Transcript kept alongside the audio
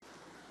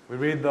We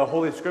read the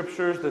Holy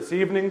Scriptures this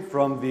evening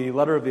from the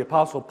letter of the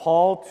Apostle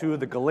Paul to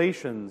the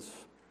Galatians,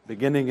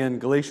 beginning in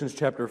Galatians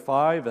chapter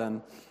 5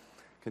 and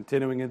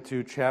continuing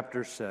into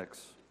chapter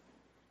 6.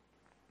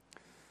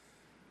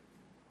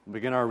 We'll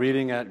begin our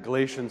reading at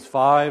Galatians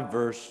 5,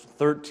 verse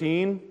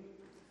 13,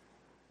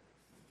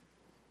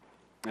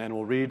 and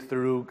we'll read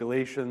through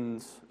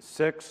Galatians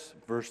 6,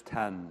 verse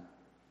 10.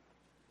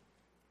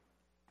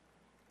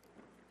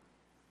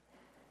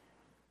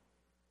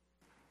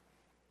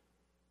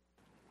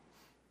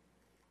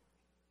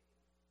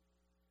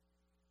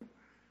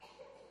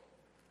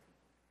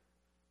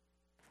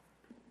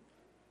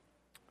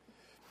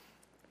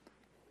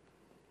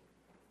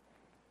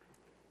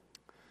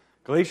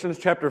 Galatians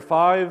chapter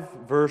 5,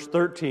 verse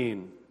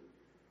 13.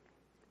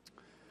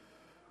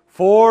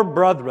 For,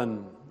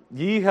 brethren,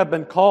 ye have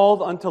been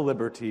called unto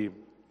liberty.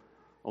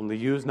 Only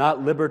use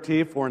not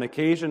liberty for an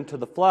occasion to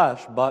the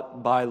flesh,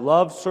 but by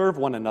love serve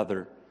one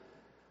another.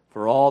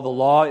 For all the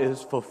law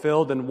is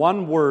fulfilled in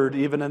one word,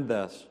 even in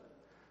this: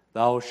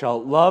 Thou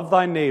shalt love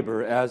thy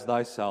neighbor as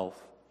thyself.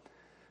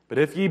 But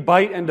if ye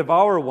bite and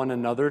devour one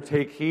another,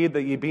 take heed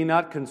that ye be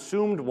not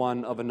consumed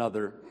one of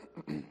another.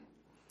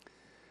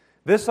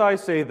 This I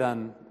say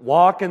then,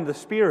 walk in the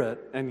Spirit,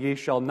 and ye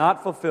shall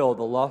not fulfill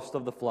the lust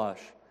of the flesh.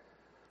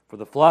 For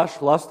the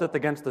flesh lusteth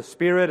against the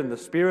Spirit, and the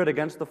Spirit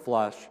against the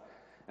flesh.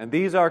 And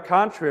these are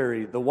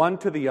contrary the one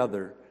to the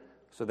other,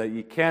 so that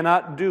ye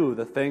cannot do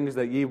the things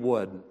that ye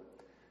would.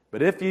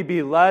 But if ye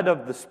be led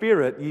of the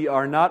Spirit, ye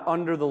are not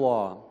under the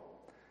law.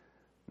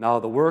 Now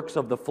the works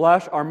of the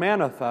flesh are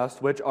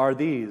manifest, which are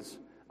these: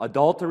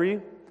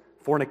 adultery,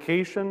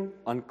 fornication,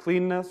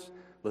 uncleanness,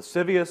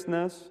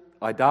 lasciviousness,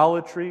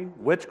 idolatry,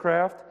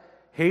 witchcraft,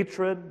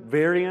 hatred,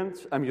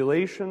 variance,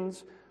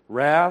 emulations,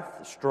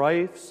 wrath,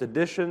 strife,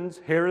 seditions,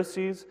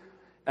 heresies,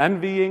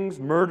 envyings,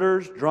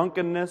 murders,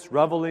 drunkenness,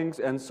 revellings,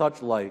 and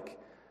such like,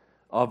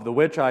 of the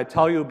which I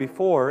tell you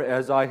before,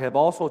 as I have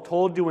also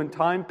told you in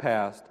time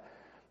past,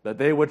 that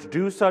they which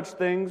do such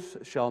things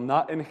shall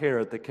not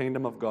inherit the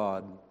kingdom of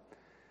God.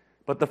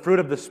 But the fruit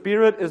of the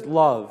Spirit is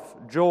love,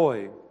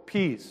 joy,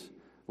 peace,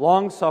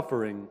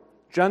 long-suffering,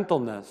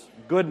 gentleness,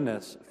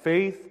 goodness,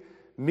 faith,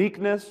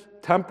 meekness,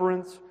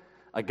 temperance.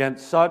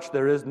 Against such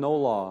there is no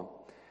law.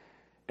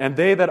 And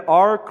they that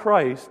are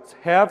Christ's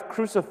have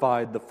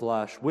crucified the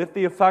flesh with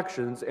the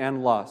affections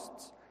and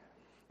lusts.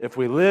 If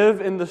we live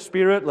in the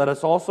Spirit, let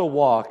us also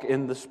walk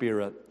in the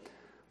Spirit.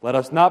 Let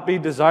us not be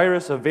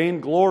desirous of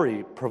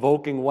vainglory,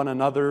 provoking one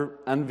another,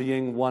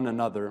 envying one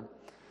another.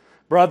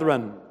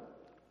 Brethren,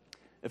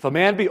 if a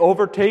man be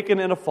overtaken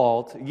in a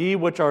fault, ye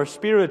which are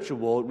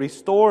spiritual,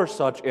 restore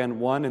such an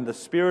one in the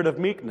spirit of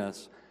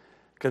meekness,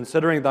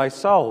 considering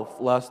thyself,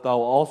 lest thou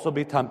also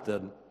be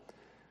tempted.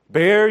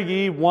 Bear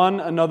ye one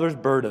another's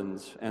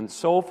burdens, and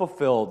so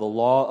fulfill the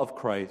law of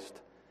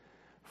Christ.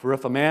 For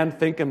if a man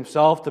think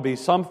himself to be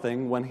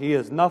something when he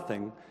is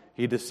nothing,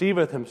 he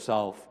deceiveth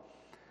himself.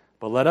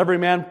 But let every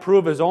man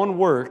prove his own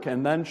work,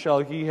 and then shall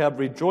he have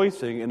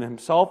rejoicing in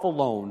himself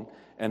alone,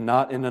 and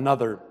not in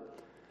another.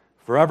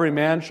 For every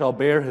man shall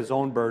bear his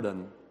own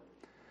burden.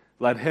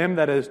 Let him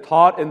that is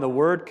taught in the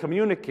word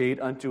communicate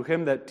unto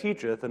him that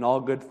teacheth in all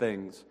good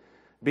things.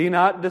 Be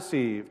not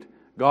deceived,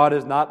 God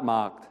is not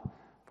mocked.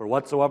 For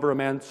whatsoever a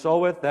man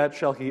soweth, that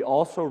shall he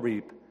also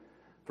reap.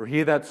 For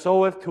he that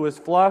soweth to his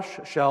flesh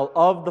shall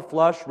of the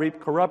flesh reap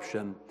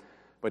corruption,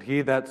 but he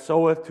that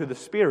soweth to the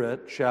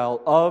Spirit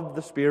shall of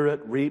the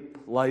Spirit reap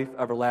life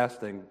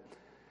everlasting.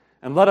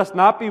 And let us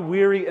not be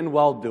weary in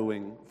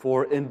well-doing,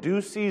 for in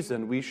due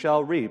season we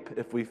shall reap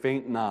if we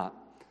faint not.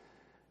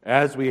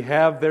 As we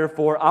have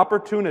therefore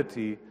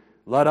opportunity,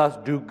 let us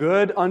do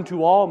good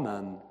unto all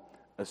men,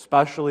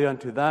 especially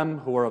unto them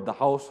who are of the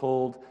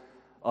household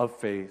of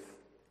faith.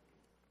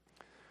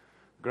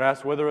 The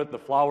grass withereth, the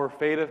flower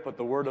fadeth, but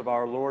the word of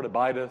our Lord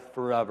abideth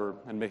forever.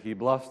 And may he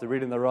bless the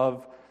reading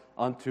thereof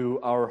unto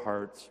our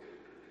hearts.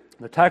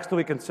 The text that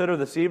we consider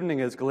this evening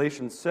is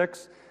Galatians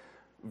 6,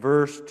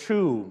 verse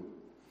 2.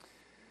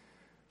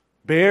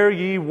 Bear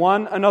ye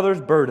one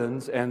another's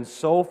burdens, and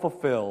so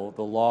fulfill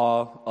the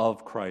law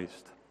of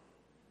Christ.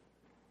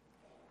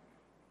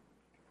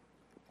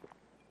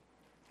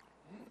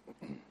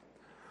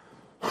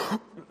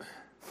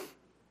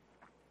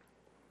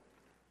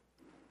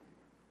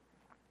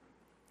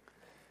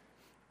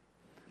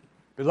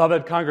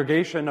 Beloved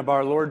congregation of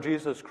our Lord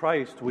Jesus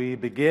Christ, we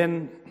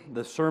begin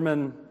the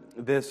sermon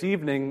this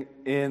evening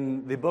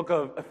in the book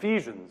of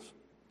Ephesians.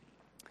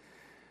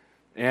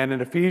 And in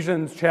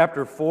Ephesians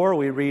chapter 4,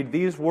 we read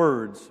these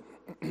words: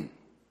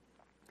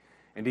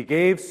 And he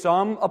gave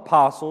some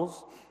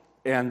apostles,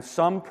 and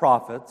some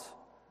prophets,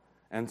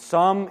 and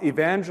some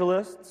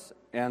evangelists,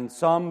 and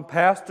some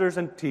pastors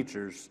and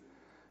teachers,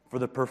 for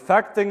the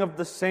perfecting of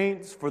the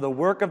saints, for the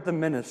work of the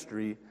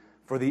ministry,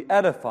 for the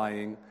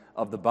edifying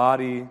of the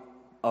body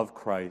of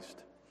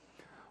Christ.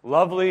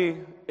 Lovely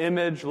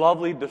image,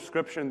 lovely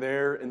description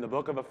there in the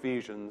book of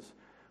Ephesians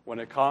when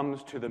it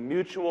comes to the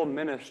mutual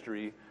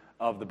ministry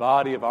of the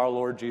body of our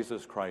Lord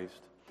Jesus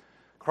Christ.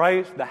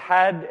 Christ, the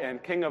head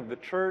and king of the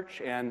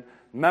church, and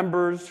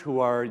members who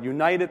are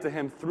united to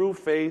him through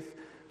faith,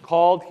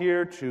 called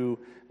here to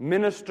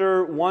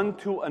minister one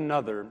to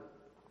another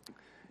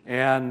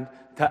and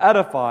to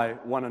edify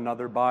one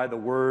another by the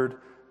word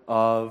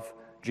of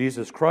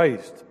Jesus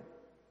Christ.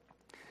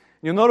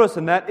 You'll notice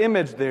in that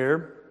image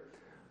there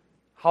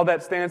how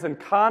that stands in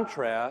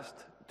contrast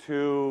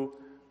to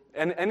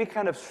any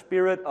kind of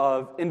spirit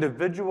of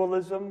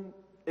individualism,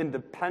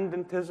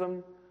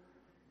 independentism.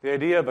 The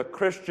idea of a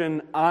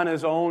Christian on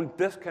his own,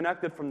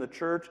 disconnected from the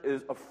church,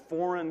 is a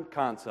foreign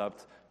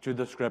concept to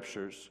the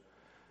Scriptures.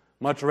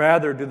 Much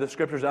rather do the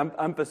Scriptures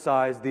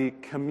emphasize the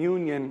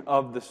communion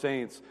of the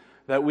saints,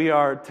 that we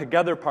are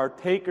together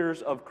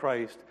partakers of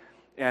Christ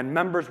and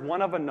members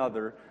one of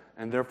another,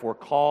 and therefore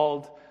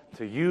called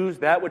to use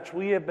that which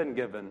we have been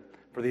given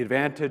for the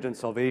advantage and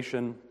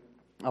salvation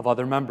of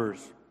other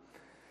members.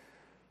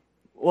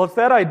 Well, it's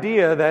that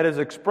idea that is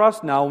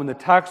expressed now in the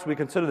text we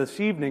consider this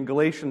evening,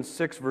 Galatians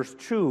 6, verse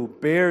 2,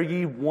 "Bear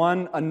ye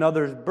one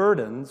another's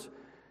burdens,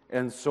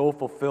 and so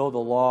fulfill the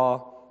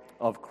law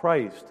of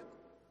Christ."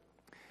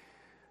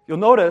 You'll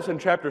notice in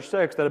chapter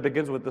 6 that it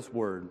begins with this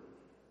word,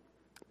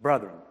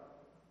 brethren,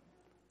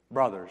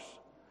 brothers,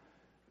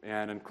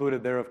 and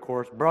included there, of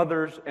course,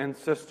 brothers and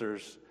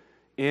sisters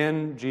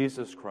in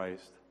Jesus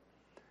Christ.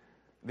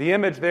 The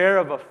image there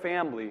of a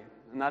family,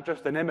 not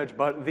just an image,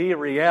 but the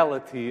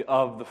reality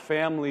of the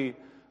family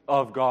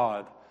of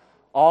God.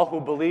 All who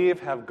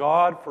believe have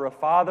God for a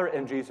father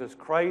and Jesus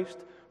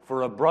Christ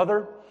for a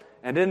brother.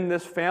 And in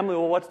this family,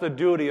 well, what's the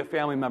duty of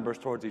family members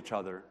towards each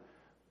other?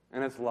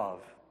 And it's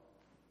love.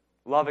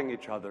 Loving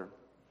each other.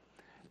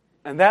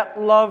 And that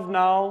love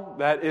now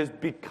that is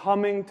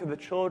becoming to the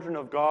children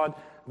of God,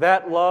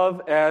 that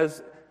love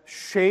as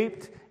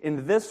shaped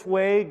in this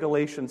way,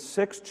 Galatians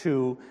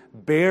 6:2,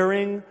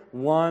 bearing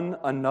one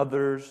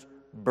another's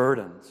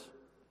burdens.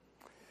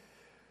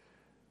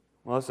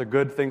 Well, it's a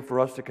good thing for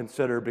us to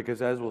consider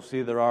because, as we'll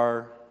see, there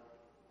are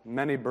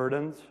many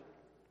burdens.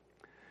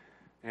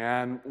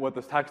 And what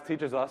this text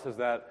teaches us is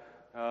that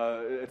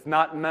it's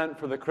not meant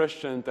for the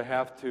Christian to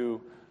have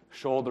to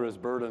shoulder his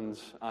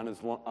burdens on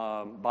his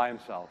by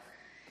himself.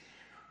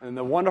 And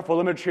the wonderful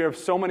image here of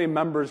so many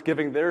members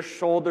giving their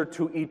shoulder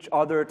to each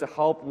other to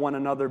help one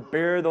another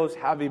bear those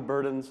heavy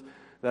burdens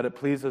that it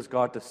pleases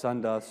God to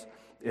send us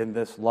in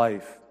this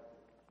life.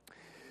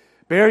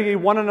 Bear ye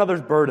one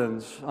another's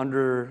burdens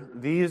under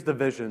these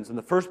divisions. In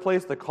the first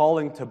place, the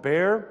calling to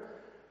bear.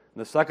 In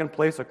the second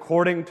place,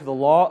 according to the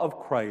law of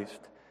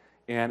Christ.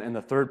 And in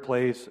the third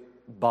place,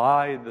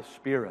 by the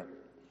Spirit.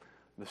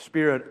 The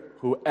Spirit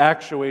who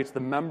actuates the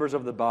members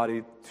of the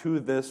body to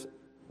this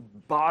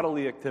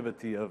bodily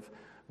activity of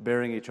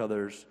bearing each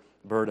other's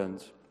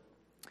burdens.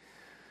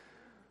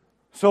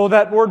 So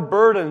that word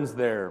burdens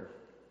there,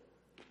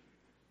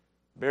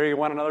 bearing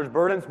one another's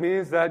burdens,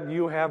 means that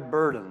you have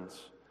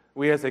burdens.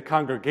 We as a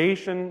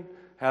congregation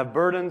have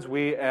burdens.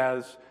 We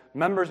as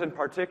members in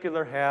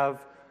particular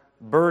have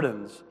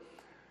burdens.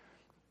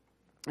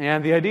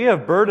 And the idea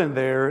of burden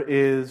there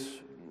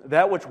is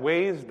that which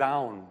weighs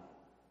down,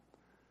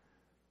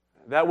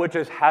 that which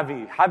is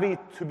heavy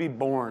to be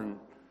borne.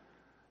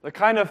 The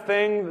kind of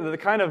thing, the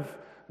kind of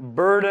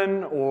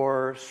burden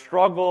or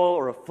struggle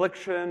or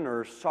affliction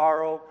or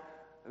sorrow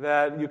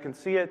that you can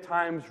see at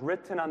times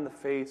written on the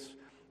face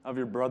of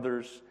your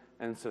brothers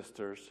and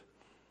sisters.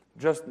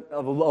 Just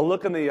a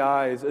look in the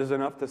eyes is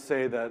enough to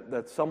say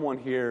that someone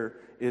here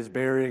is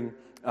bearing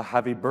a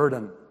heavy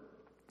burden.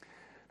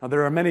 Now,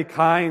 there are many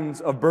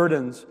kinds of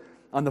burdens.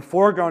 On the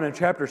foreground in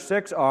chapter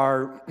 6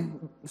 are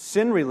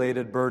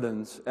sin-related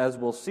burdens, as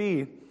we'll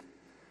see.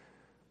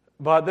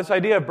 But this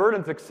idea of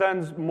burdens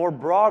extends more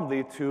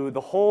broadly to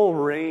the whole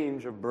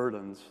range of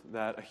burdens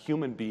that a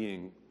human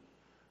being,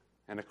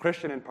 and a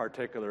Christian in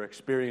particular,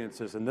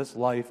 experiences in this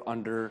life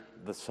under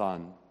the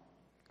sun.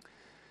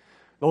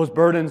 Those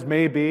burdens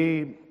may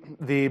be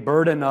the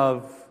burden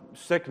of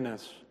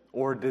sickness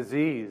or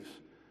disease,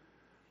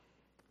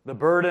 the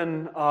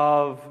burden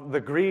of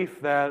the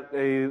grief that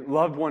a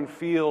loved one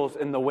feels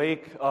in the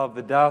wake of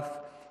the death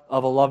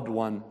of a loved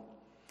one.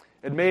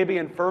 It may be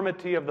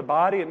infirmity of the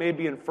body, it may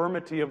be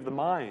infirmity of the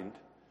mind.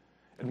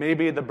 It may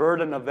be the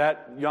burden of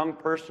that young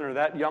person or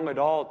that young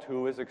adult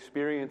who is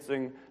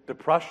experiencing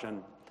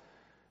depression.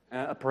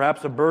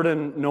 Perhaps a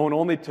burden known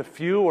only to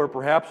few, or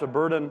perhaps a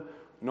burden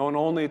known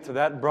only to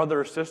that brother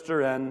or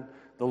sister and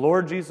the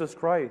Lord Jesus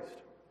Christ.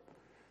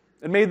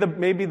 It may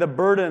be the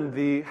burden,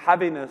 the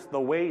heaviness, the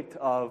weight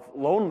of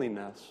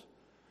loneliness.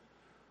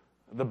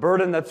 The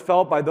burden that's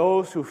felt by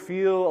those who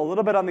feel a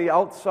little bit on the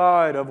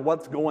outside of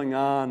what's going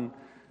on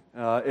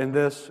in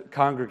this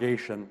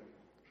congregation.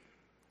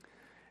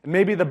 It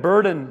may be the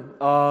burden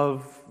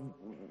of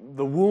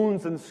the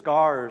wounds and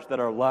scars that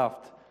are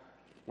left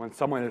when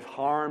someone is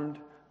harmed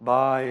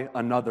by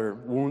another.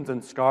 Wounds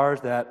and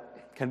scars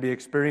that can be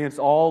experienced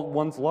all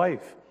one's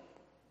life.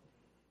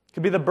 It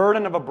could be the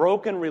burden of a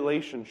broken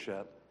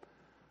relationship.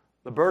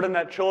 The burden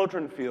that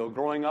children feel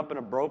growing up in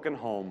a broken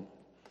home.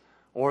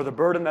 Or the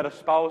burden that a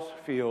spouse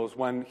feels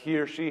when he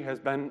or she has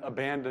been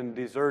abandoned,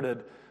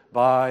 deserted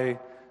by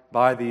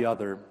by the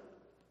other.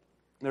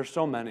 There's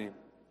so many.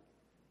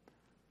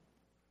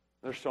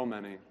 There's so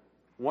many.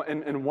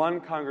 In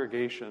one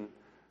congregation,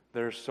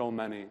 there's so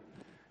many.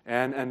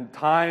 And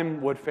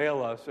time would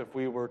fail us if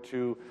we were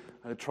to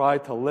try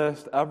to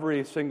list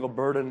every single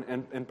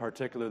burden in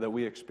particular that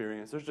we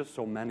experience. There's just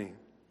so many.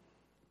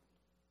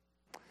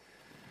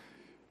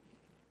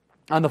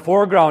 On the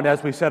foreground,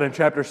 as we said in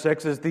chapter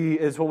 6,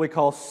 is what we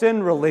call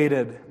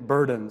sin-related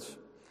burdens.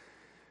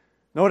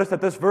 Notice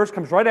that this verse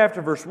comes right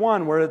after verse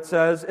 1, where it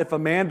says, "If a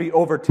man be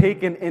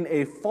overtaken in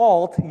a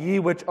fault, ye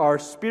which are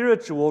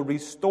spiritual,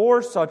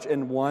 restore such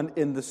an one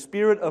in the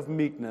spirit of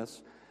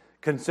meekness,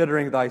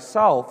 considering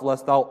thyself,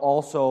 lest thou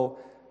also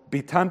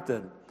be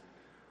tempted."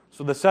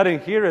 So the setting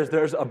here is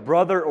there's a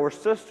brother or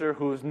sister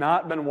who's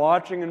not been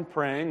watching and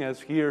praying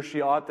as he or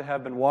she ought to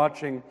have been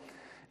watching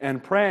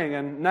and praying,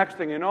 and next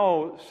thing you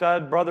know,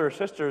 said brother or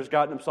sister has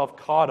gotten himself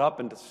caught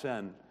up into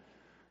sin.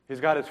 He's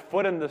got his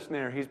foot in the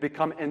snare. He's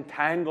become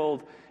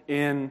entangled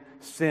in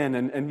sin,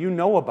 and you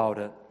know about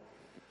it.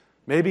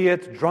 Maybe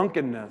it's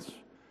drunkenness.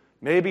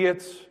 Maybe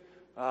it's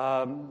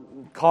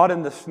caught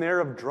in the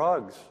snare of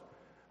drugs.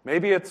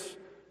 Maybe it's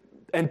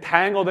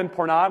entangled in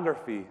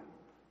pornography.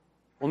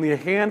 Only a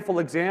handful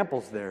of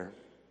examples there.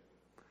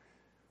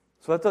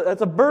 So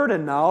that's a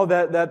burden now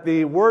that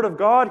the Word of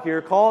God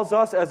here calls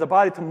us as a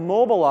body to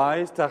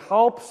mobilize to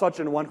help such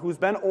an one who's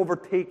been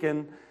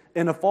overtaken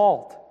in a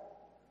fault.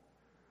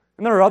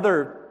 And there are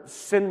other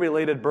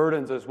sin-related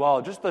burdens as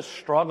well, just the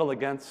struggle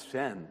against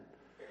sin.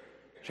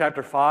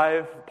 Chapter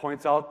 5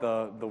 points out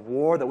the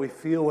war that we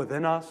feel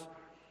within us.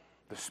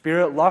 The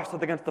Spirit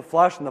lusteth against the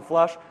flesh, and the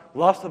flesh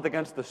lusteth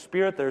against the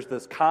Spirit. There's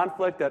this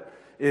conflict that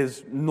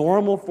is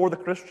normal for the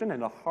Christian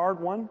and a hard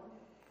one.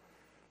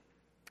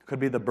 It could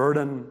be the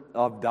burden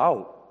of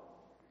doubt.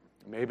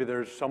 Maybe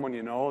there's someone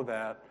you know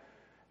that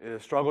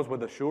struggles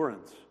with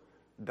assurance,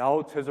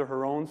 doubts his or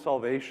her own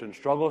salvation,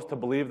 struggles to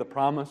believe the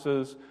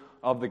promises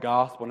of the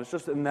gospel. And it's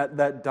just in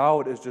that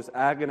doubt is just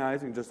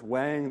agonizing, just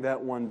weighing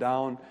that one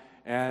down,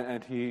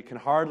 and he can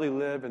hardly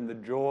live in the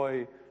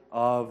joy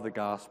of the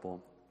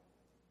gospel.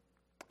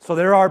 So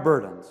there are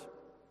burdens.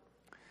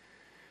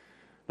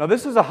 Now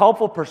this is a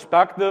helpful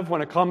perspective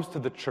when it comes to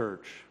the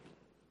church.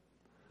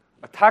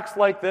 A text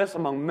like this,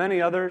 among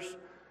many others,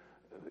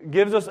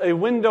 gives us a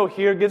window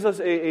here, gives us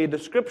a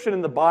description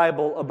in the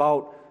Bible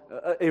about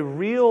a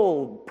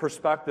real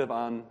perspective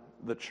on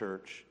the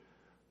church,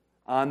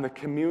 on the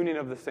communion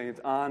of the saints,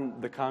 on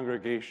the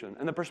congregation.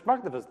 And the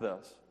perspective is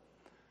this: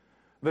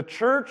 the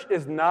church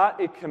is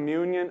not a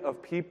communion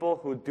of people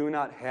who do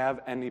not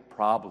have any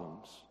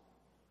problems.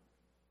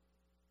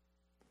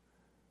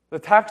 The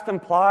text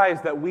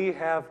implies that we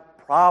have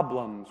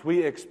problems.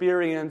 We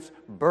experience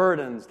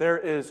burdens. There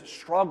is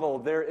struggle.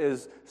 There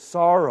is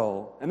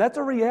sorrow. And that's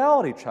a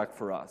reality check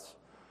for us.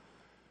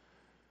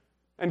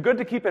 And good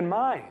to keep in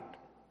mind.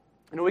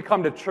 You know, we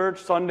come to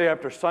church Sunday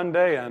after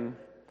Sunday, and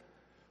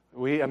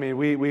we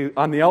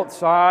on the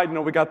outside, you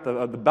know, we got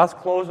the best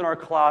clothes in our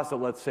closet,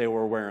 let's say,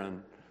 we're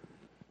wearing.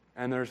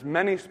 And there's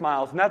many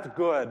smiles, and that's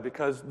good,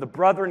 because the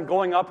brethren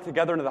going up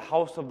together into the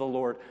house of the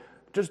Lord,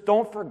 just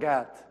don't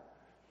forget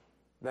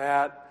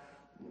that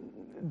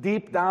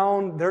deep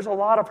down there's a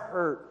lot of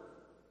hurt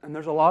and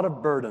there's a lot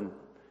of burden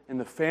in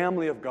the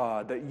family of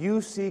God that you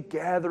see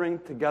gathering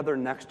together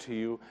next to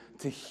you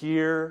to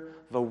hear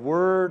the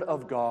Word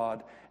of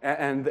God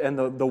and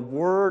the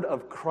Word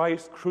of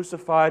Christ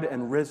crucified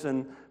and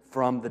risen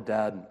from the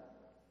dead.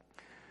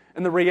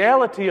 And the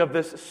reality of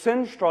this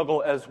sin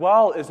struggle as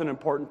well is an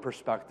important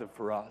perspective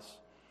for us.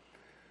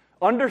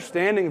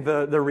 Understanding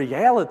the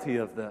reality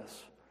of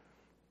this,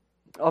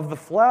 of the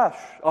flesh,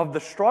 of the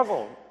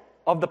struggle,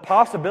 of the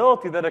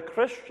possibility that a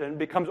Christian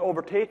becomes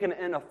overtaken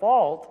in a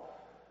fault,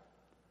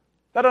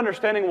 that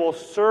understanding will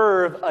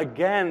serve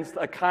against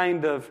a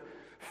kind of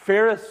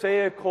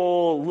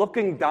Pharisaical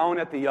looking down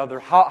at the other.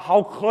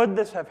 How could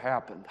this have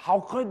happened?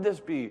 How could this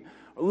be?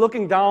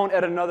 Looking down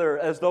at another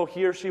as though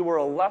he or she were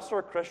a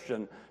lesser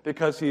Christian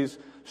because he's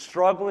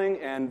struggling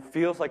and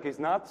feels like he's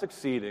not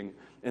succeeding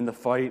in the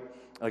fight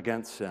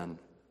against sin.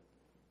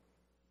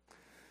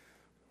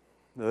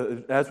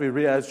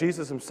 As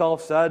Jesus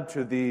himself said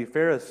to the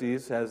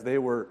Pharisees as they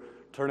were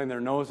turning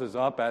their noses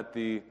up at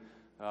the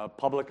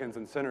publicans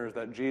and sinners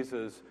that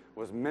Jesus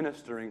was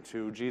ministering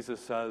to, Jesus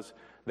says,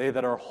 "They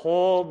that are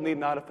whole need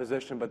not a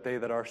physician, but they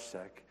that are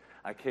sick.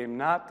 I came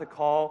not to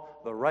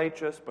call the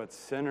righteous, but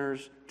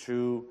sinners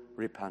to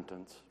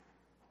repentance."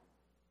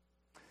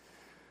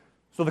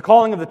 So the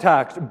calling of the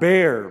text,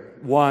 bear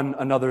one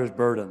another's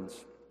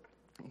burdens.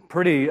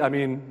 Pretty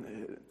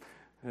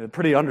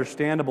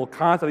understandable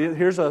concept.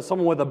 Here's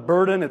someone with a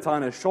burden. It's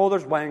on his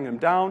shoulders, weighing him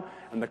down.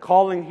 And the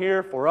calling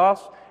here for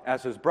us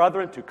as his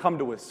brethren to come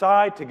to his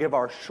side, to give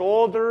our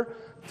shoulder,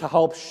 to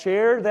help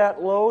share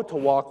that load, to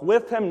walk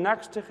with him,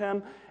 next to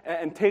him,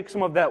 and take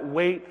some of that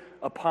weight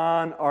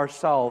upon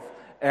ourselves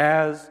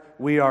as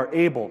we are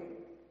able.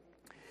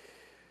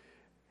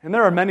 And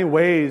there are many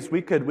ways,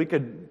 we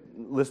could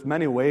list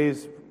many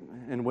ways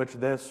in which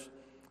this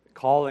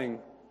calling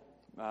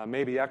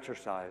may be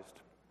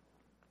exercised.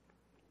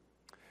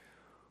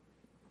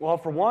 Well,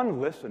 for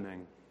one,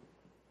 listening.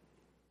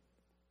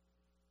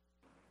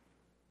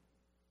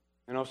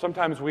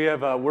 Sometimes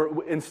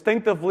we're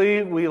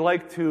instinctively, we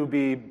like to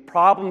be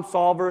problem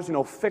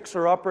solvers,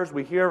 fixer-uppers.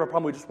 We hear a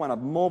problem, we just want to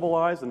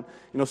mobilize and,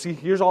 see,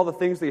 here's all the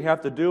things that you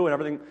have to do and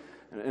everything.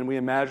 And we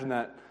imagine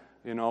that,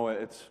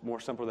 it's more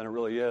simple than it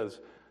really is.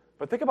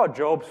 But think about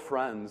Job's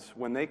friends.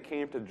 When they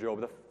came to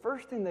Job, the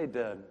first thing they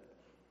did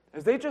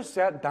is they just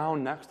sat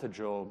down next to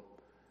Job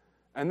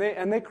and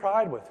they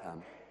cried with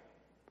him.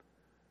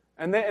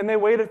 And they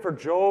waited for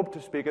Job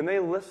to speak, and they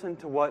listened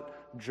to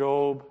what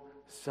Job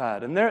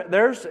said. And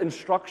there's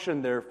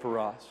instruction there for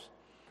us.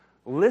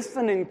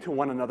 Listening to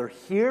one another,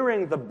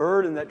 hearing the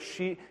burden that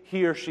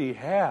he or she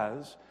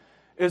has,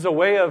 is a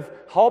way of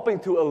helping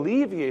to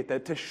alleviate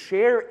that, to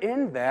share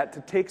in that,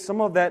 to take some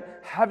of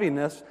that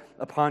heaviness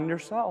upon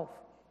yourself.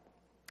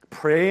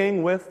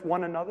 Praying with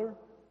one another.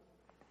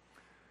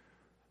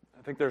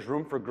 I think there's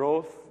room for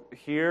growth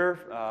here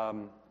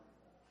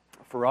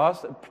for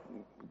us,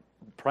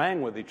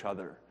 praying with each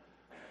other.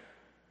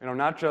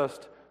 Not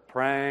just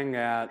praying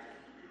at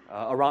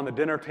around the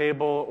dinner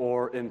table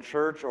or in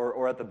church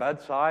or at the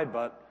bedside,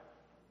 but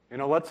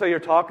let's say you're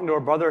talking to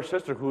a brother or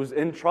sister who's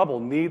in trouble,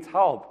 needs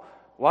help.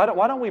 Why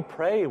don't we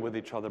pray with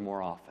each other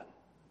more often?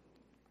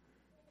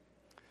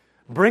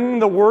 Bringing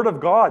the Word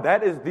of God,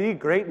 that is the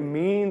great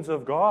means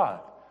of God,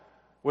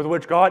 with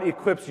which God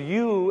equips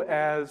you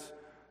as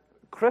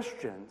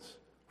Christians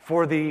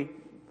for the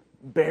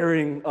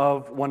bearing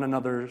of one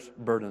another's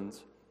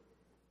burdens.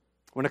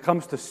 When it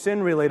comes to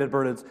sin-related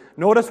burdens,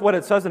 notice what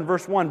it says in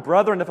verse 1.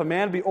 Brethren, if a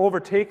man be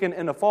overtaken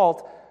in a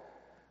fault,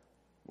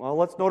 well,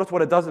 let's notice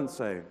what it doesn't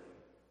say.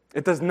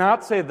 It does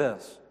not say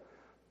this.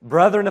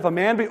 Brethren, if a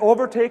man be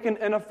overtaken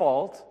in a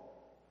fault,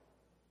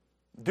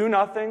 do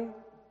nothing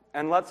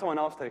and let someone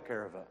else take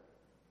care of it.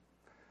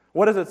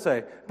 What does it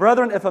say?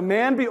 Brethren, if a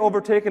man be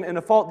overtaken in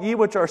a fault, ye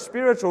which are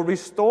spiritual,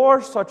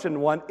 restore such an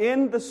one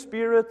in the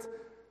spirit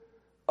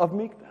of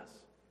meekness.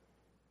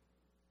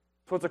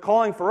 So it's a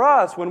calling for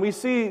us when we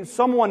see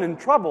someone in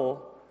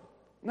trouble,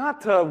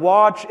 not to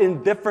watch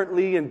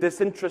indifferently and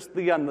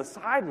disinterestedly on the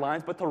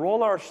sidelines, but to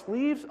roll our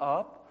sleeves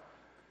up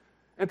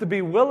and to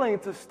be willing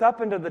to step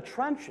into the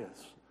trenches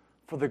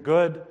for the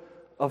good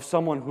of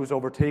someone who's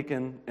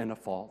overtaken in a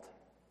fault.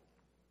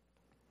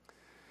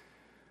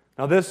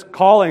 Now, this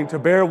calling to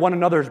bear one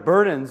another's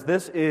burdens,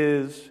 this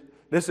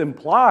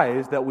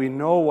implies that we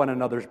know one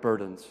another's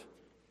burdens.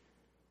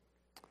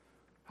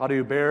 How do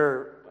you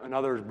bear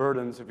another's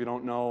burdens if you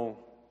don't know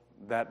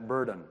that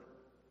burden?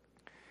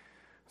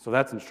 So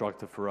that's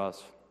instructive for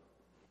us.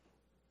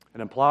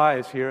 It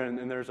implies here,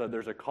 and there's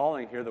a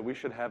calling here, that we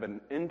should have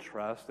an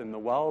interest in the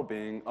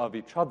well-being of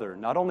each other.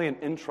 Not only an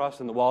interest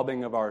in the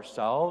well-being of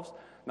ourselves,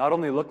 not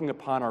only looking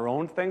upon our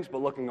own things,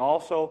 but looking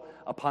also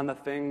upon the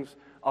things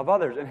of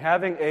others, and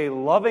having a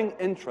loving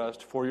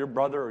interest for your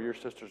brother or your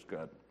sister's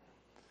good.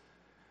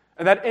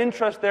 And that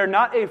interest there,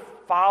 not a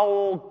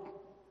foul,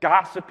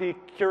 gossipy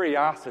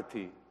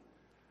curiosity,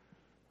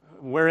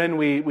 wherein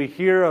we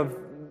hear of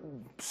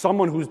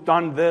someone who's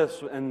done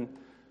this, and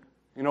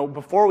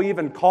before we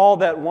even call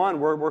that one,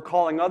 we're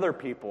calling other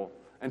people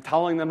and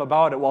telling them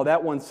about it while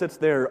that one sits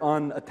there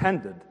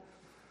unattended.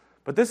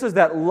 But this is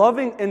that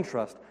loving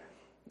interest,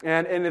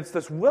 and it's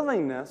this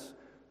willingness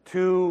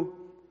to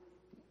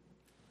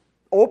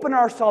open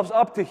ourselves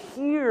up to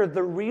hear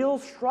the real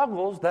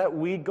struggles that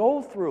we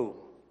go through.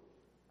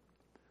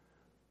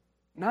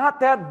 Not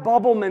that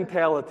bubble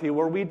mentality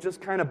where we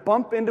just kind of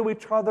bump into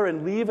each other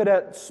and leave it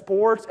at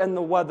sports and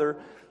the weather,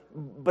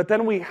 but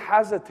then we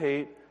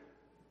hesitate,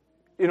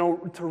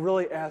 to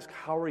really ask,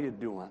 how are you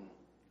doing?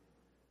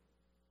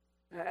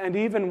 And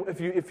even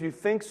if you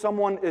think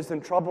someone is in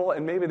trouble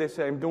and maybe they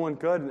say, I'm doing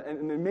good,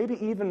 and maybe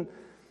even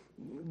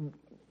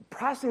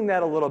pressing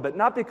that a little bit,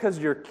 not because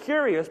you're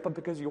curious, but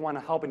because you want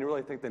to help and you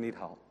really think they need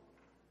help.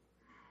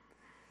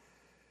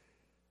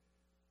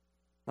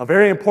 Now,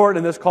 very important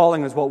in this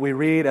calling is what we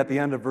read at the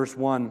end of verse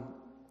 1,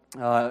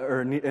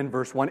 or in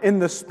verse 1, in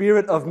the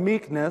spirit of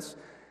meekness,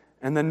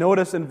 and then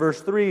notice in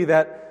verse 3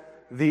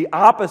 that the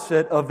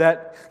opposite of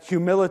that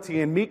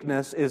humility and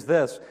meekness is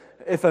this: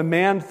 if a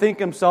man think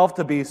himself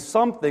to be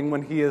something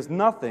when he is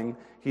nothing,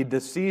 he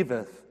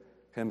deceiveth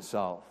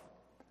himself.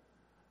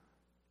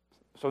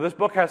 So this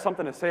book has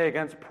something to say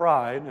against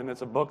pride, and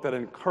it's a book that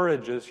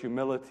encourages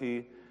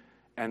humility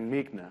and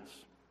meekness.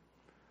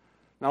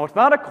 Now, it's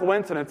not a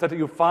coincidence that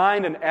you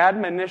find an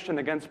admonition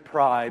against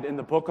pride in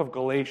the book of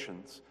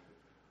Galatians.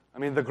 I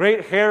mean, the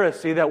great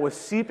heresy that was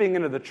seeping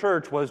into the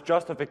church was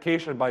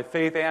justification by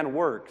faith and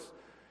works.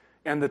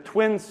 And the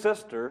twin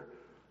sister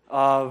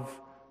of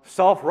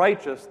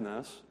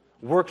self-righteousness,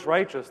 works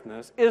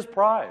righteousness, is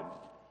pride.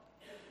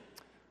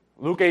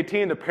 Luke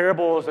 18, the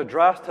parable is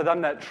addressed to them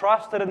that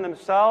trusted in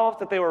themselves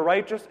that they were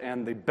righteous,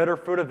 and the bitter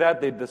fruit of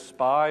that, they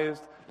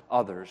despised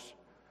others.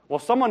 Well,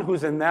 someone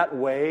who's in that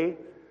way,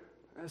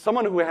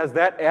 someone who has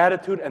that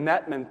attitude and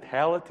that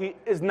mentality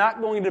is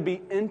not going to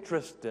be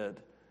interested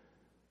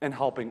in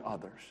helping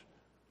others.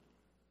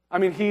 I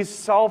mean, he's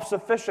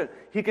self-sufficient.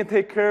 He can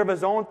take care of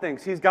his own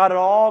things. He's got it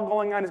all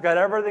going on. He's got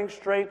everything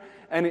straight.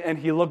 And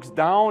he looks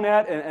down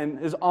at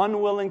and is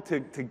unwilling to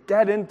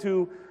get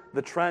into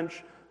the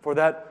trench for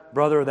that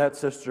brother or that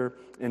sister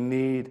in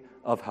need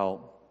of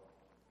help.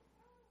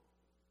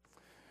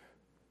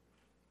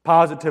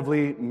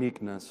 Positively,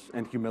 meekness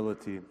and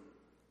humility.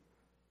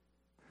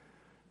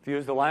 If you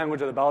use the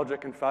language of the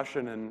Belgic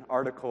Confession in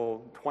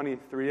Article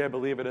 23, I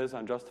believe it is,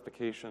 on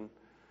justification,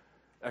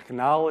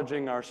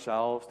 acknowledging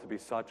ourselves to be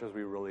such as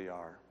we really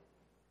are.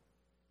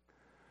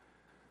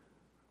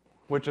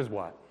 Which is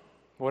what?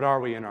 What are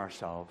we in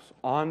ourselves?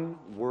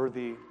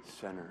 Unworthy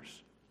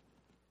sinners.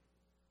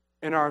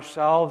 In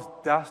ourselves,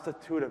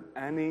 destitute of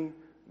any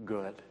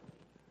good.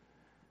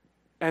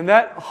 And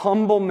that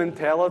humble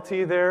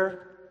mentality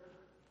there,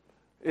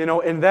 in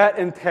that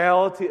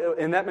mentality,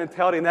 in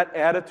that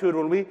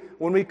attitude,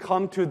 when we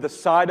come to the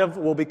side of,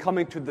 we'll be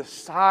coming to the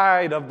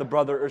side of the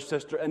brother or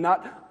sister and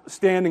not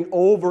standing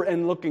over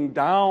and looking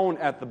down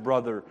at the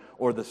brother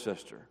or the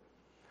sister.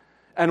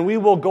 And we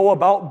will go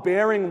about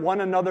bearing one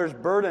another's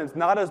burdens,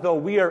 not as though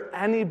we are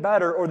any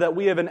better or that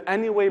we have in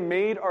any way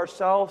made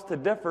ourselves to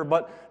differ,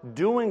 but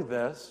doing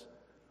this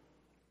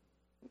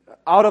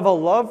out of a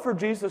love for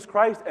Jesus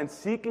Christ and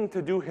seeking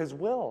to do His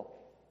will.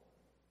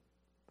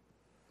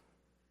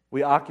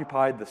 We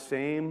occupied the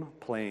same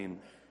plane.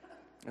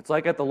 It's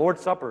like at the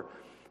Lord's Supper.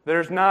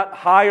 There's not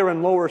higher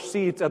and lower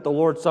seats at the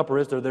Lord's Supper,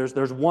 is there?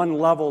 There's one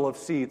level of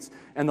seats,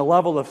 and the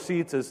level of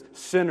seats is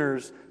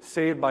sinners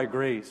saved by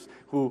grace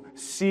who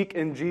seek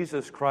in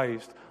Jesus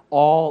Christ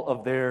all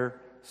of their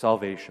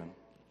salvation.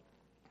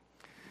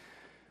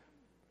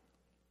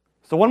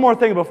 So one more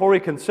thing before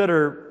we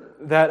consider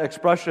that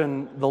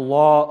expression, the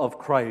law of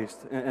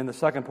Christ, and the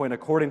second point,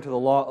 according to the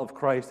law of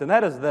Christ, and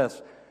that is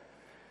this.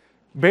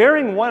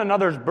 Bearing one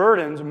another's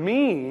burdens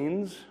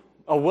means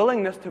a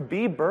willingness to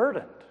be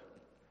burdened.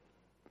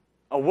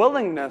 A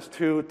willingness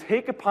to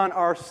take upon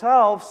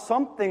ourselves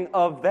something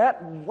of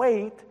that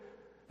weight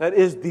that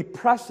is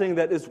depressing,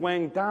 that is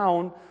weighing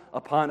down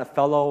upon a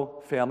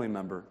fellow family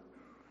member.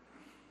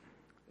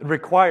 It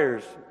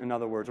requires, in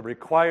other words,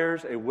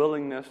 a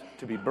willingness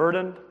to be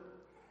burdened.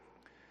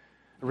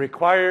 It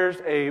requires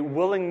a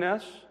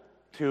willingness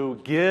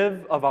to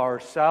give of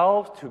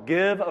ourselves, to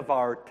give of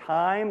our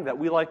time that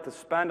we like to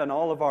spend on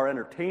all of our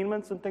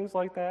entertainments and things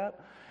like that.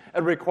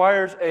 It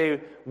requires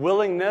a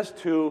willingness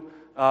to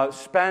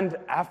spend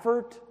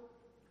effort.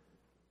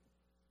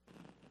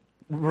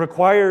 It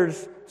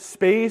requires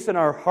space in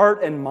our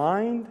heart and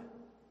mind.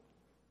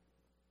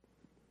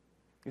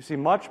 You see,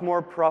 much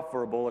more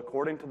preferable,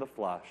 according to the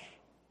flesh,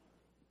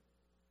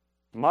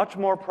 much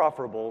more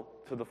preferable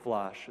to the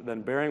flesh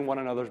than bearing one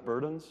another's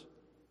burdens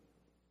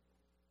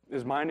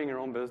is minding your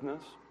own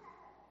business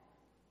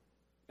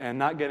and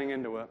not getting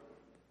into it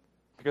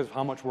because of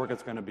how much work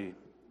it's going to be.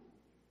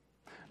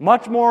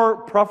 Much more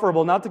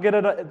preferable not to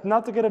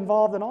get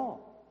involved at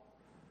all.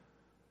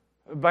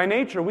 By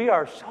nature, we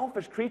are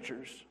selfish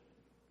creatures.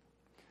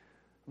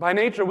 By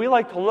nature, we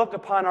like to look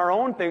upon our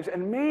own things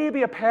and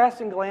maybe a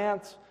passing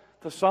glance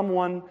to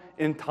someone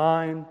in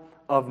time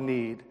of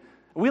need.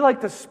 We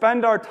like to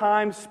spend our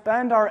time,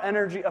 spend our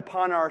energy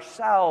upon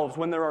ourselves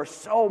when there are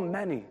so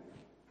many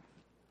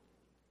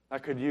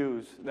that could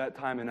use that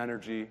time and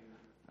energy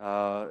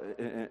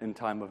in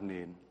time of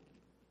need.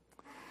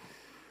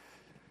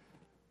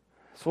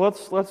 So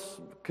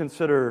let's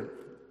consider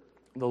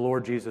the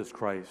Lord Jesus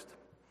Christ.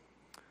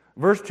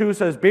 Verse 2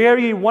 says, "Bear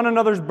ye one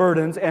another's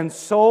burdens, and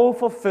so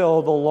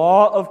fulfill the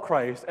law of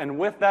Christ." And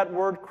with that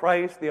word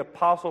Christ, the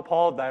Apostle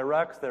Paul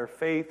directs their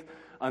faith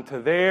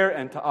unto their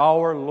and to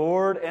our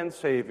Lord and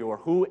Savior,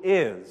 who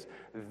is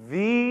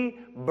the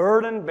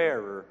burden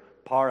bearer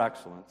par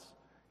excellence.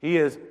 He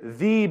is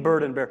the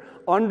burden bearer.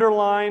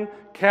 Underlined,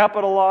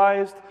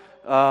 capitalized,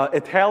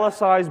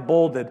 italicized,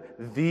 bolded.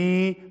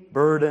 The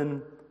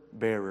burden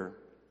bearer.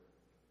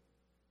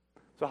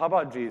 So how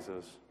about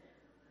Jesus?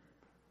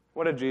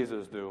 What did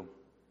Jesus do?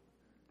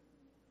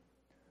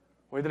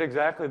 Well, He did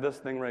exactly this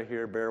thing right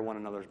here, bear one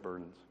another's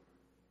burdens.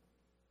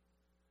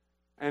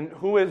 And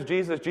who is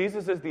Jesus?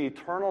 Jesus is the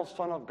eternal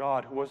Son of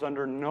God who was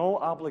under no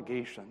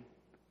obligation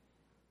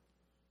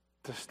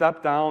to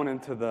step down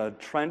into the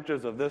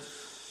trenches of this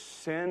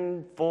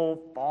sinful,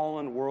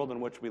 fallen world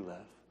in which we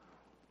live.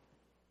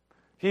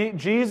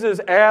 Jesus,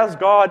 as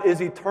God,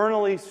 is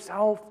eternally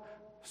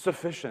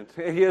self-sufficient.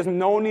 He has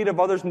no need of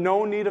others,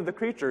 no need of the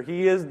creature.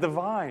 He is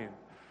divine.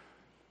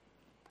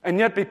 And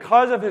yet,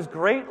 because of His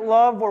great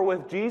love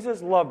wherewith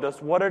Jesus loved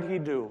us, what did He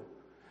do?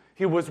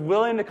 He was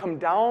willing to come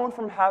down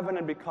from heaven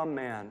and become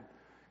man.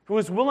 He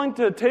was willing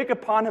to take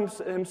upon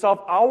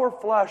Himself our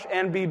flesh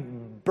and be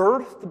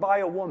birthed by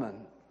a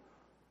woman.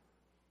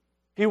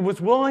 He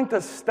was willing to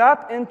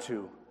step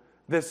into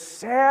this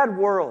sad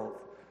world,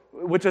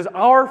 which is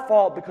our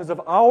fault because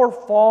of our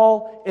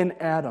fall in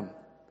Adam.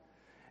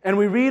 And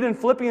we read in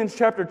Philippians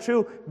chapter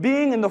 2,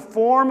 being in the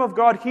form of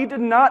God, He did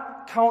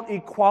not count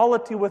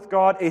equality with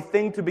God a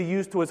thing to be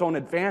used to His own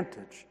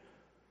advantage,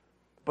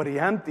 but He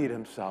emptied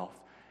Himself,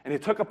 and He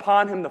took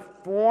upon Him the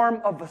form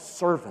of a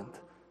servant,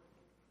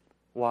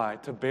 Why?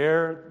 To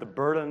bear the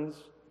burdens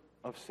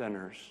of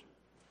sinners.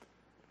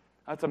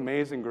 That's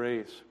amazing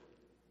grace.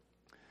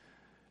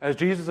 As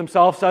Jesus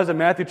himself says in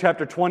Matthew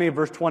chapter 20,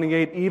 verse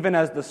 28, even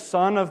as the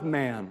Son of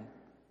Man,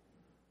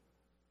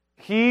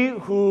 he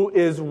who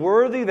is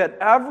worthy that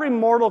every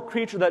mortal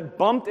creature that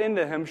bumped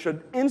into him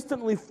should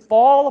instantly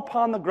fall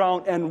upon the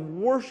ground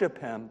and worship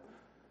him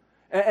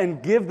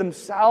and give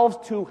themselves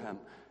to him.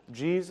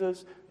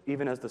 Jesus,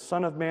 even as the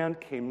Son of Man,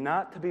 came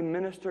not to be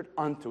ministered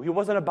unto. He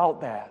wasn't about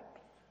that.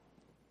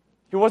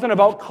 He wasn't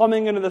about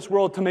coming into this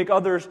world to make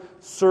others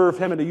serve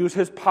him and to use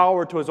his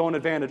power to his own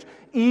advantage.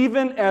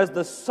 Even as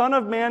the Son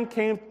of Man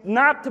came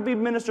not to be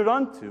ministered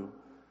unto,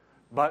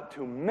 but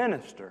to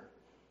minister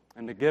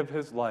and to give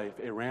his life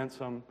a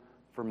ransom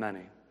for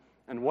many.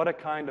 And what a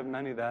kind of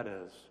many that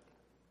is.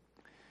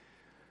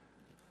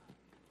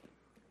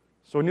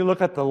 So when you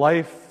look at the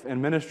life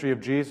and ministry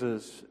of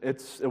Jesus,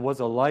 it was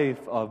a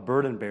life of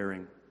burden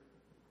bearing.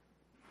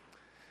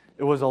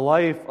 It was a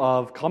life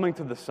of coming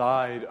to the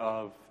side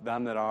of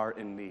them that are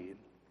in need.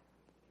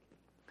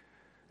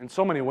 In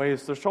so many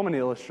ways, there's so many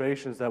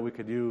illustrations that we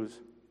could use.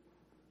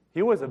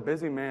 He was a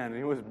busy man, and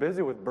he was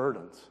busy with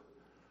burdens.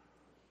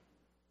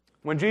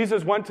 When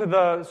Jesus went to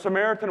the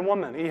Samaritan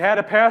woman, he had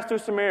to pass through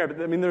Samaria. But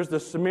there's the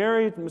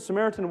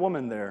Samaritan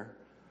woman there,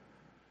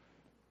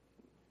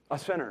 a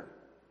sinner.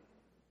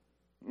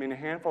 A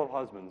handful of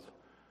husbands.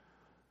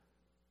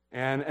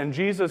 And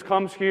Jesus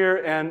comes here,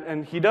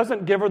 and he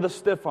doesn't give her the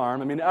stiff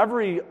arm.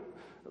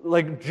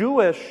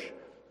 Jewish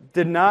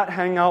did not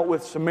hang out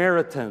with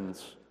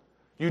Samaritans.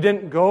 You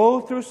didn't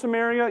go through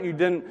Samaria. You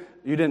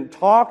didn't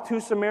talk to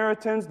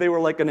Samaritans. They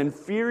were like an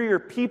inferior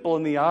people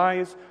in the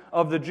eyes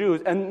of the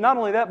Jews. And not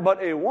only that,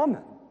 but a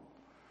woman.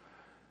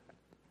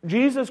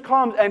 Jesus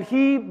comes, and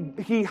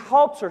he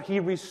helps her. He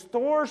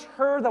restores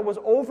her that was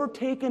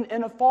overtaken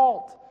in a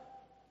fault.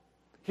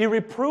 He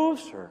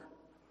reproves her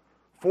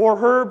for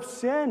her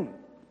sin.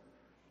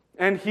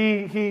 And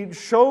he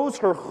shows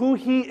her who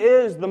he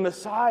is, the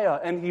Messiah,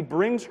 and he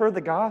brings her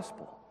the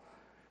gospel.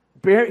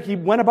 He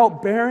went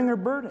about bearing her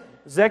burden.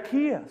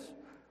 Zacchaeus,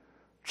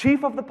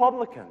 chief of the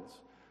publicans,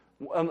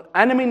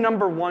 enemy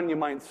number one, you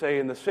might say,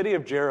 in the city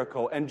of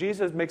Jericho. And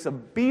Jesus makes a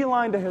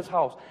beeline to his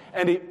house,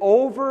 and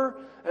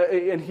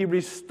he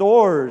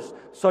restores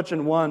such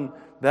an one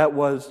that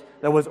was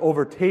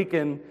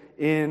overtaken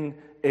in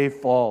a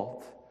fault.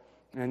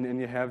 And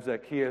you have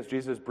Zacchaeus.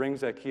 Jesus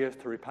brings Zacchaeus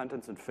to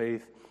repentance and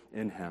faith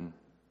in him.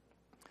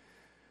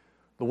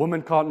 The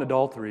woman caught in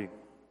adultery,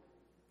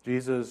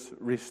 Jesus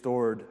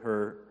restored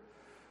her.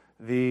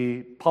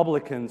 The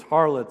publicans,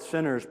 harlots,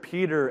 sinners,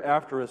 Peter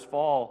after his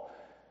fall.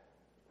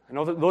 I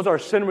know that those are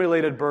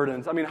sin-related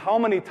burdens. How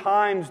many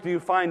times do you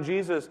find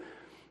Jesus,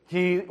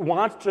 he's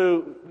going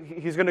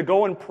to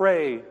go and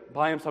pray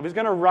by himself. He's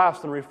going to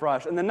rest and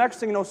refresh. And the next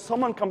thing you know,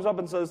 someone comes up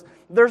and says,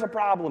 there's a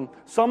problem.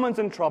 Someone's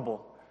in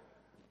trouble.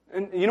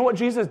 And you know what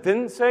Jesus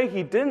didn't say?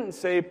 He didn't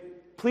say,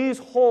 please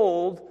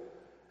hold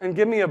and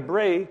give me a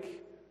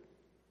break.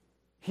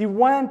 He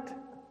went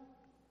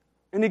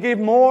and he gave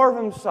more of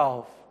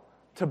himself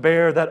to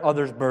bear that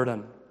other's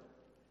burden.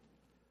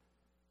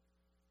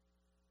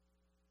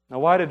 Now,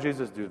 why did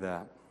Jesus do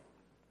that?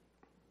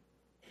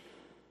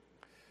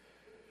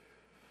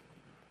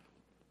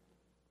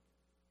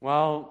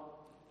 Well,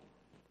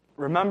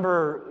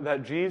 remember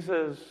that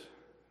Jesus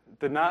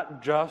did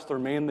not just or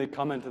mainly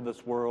come into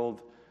this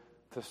world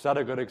to set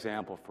a good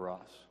example for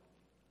us.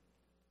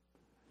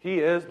 He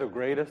is the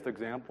greatest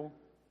example.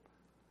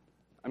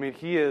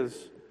 He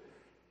is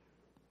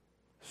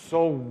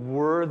so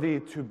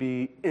worthy to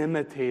be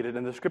imitated,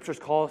 and the Scriptures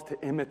call us to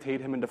imitate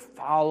him and to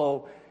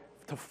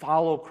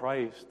follow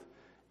Christ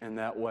in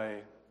that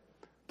way,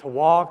 to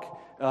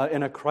walk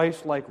in a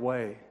Christ-like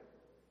way.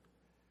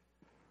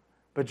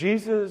 But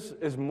Jesus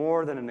is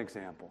more than an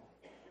example.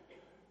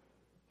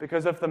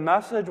 Because if the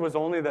message was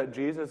only that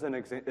Jesus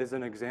is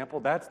an example,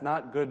 that's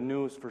not good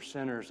news for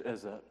sinners,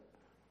 is it?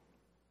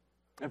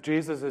 If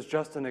Jesus is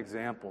just an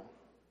example.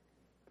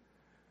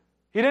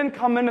 He didn't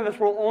come into this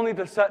world only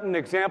to set an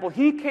example.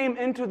 He came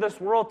into this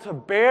world to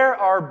bear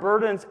our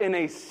burdens in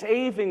a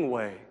saving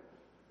way.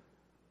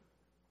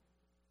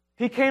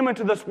 He came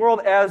into this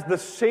world as the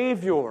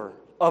Savior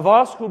of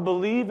us who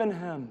believe in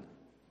him.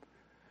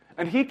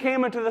 And he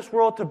came into this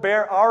world to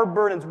bear our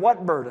burdens.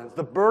 What burdens?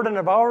 The burden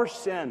of our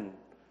sin.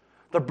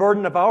 The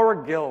burden of our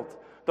guilt,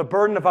 the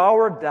burden of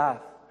our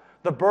death,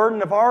 the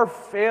burden of our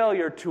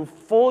failure to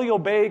fully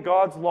obey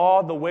God's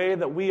law the way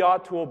that we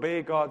ought to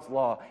obey God's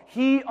law.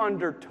 He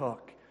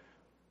undertook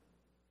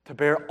to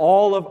bear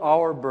all of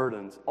our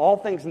burdens, all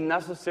things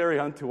necessary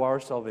unto our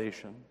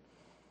salvation.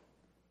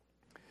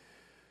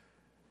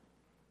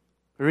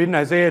 We read in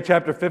Isaiah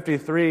chapter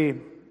 53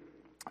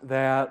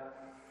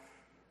 that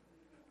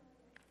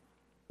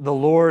the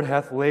Lord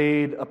hath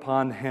laid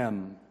upon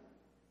him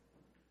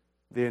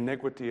the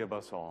iniquity of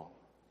us all.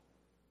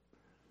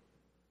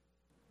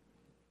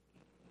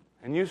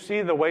 And you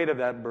see the weight of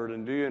that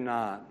burden, do you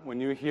not, when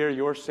you hear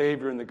your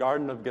Savior in the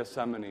Garden of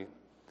Gethsemane,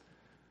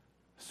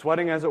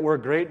 sweating as it were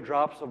great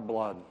drops of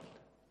blood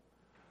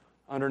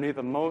underneath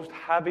a most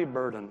heavy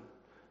burden,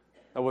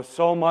 That was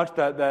so much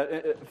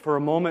that for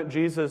a moment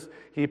Jesus,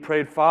 he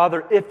prayed,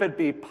 Father, if it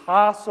be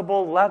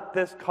possible, let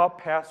this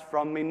cup pass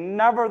from me.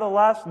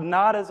 Nevertheless,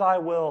 not as I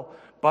will,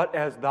 but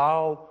as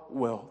thou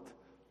wilt.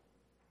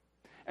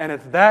 And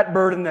it's that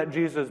burden that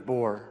Jesus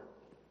bore.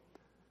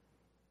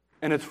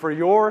 And it's for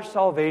your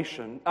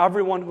salvation,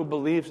 everyone who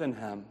believes in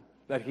him,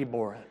 that he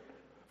bore it.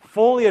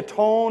 Fully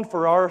atoned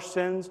for our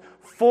sins,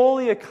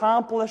 fully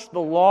accomplished the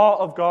law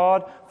of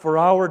God for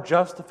our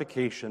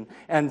justification,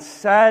 and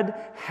said,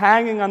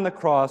 hanging on the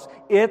cross,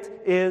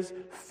 it is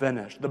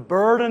finished. The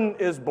burden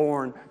is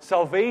borne,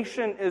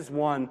 salvation is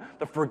won,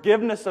 the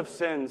forgiveness of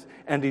sins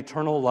and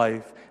eternal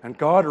life, and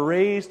God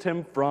raised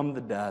him from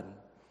the dead.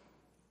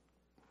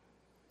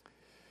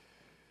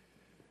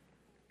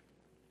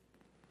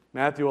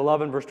 Matthew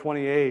 11, verse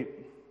 28.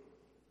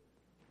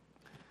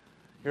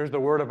 Here's the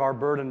word of our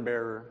burden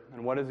bearer.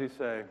 And what does he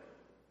say?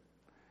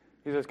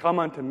 He says, Come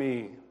unto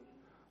me,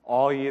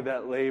 all ye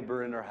that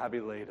labor and are heavy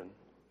laden,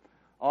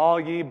 all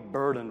ye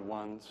burdened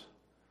ones,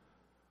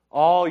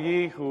 all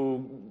ye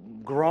who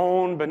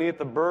groan beneath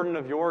the burden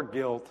of your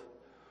guilt,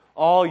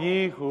 all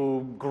ye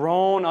who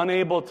groan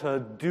unable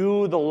to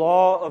do the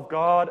law of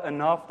God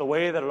enough the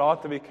way that it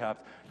ought to be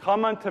kept.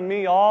 Come unto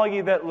me, all ye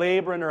that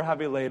labor and are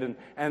heavy laden,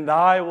 and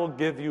I will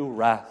give you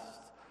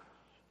rest.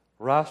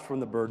 Rest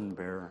from the burden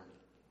bearer.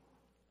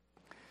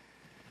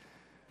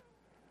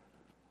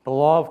 The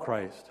law of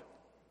Christ.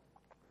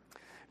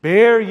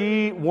 Bear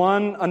ye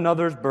one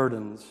another's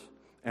burdens,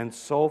 and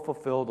so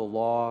fulfill the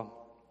law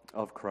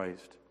of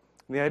Christ.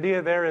 And the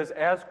idea there is,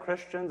 as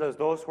Christians, as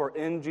those who are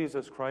in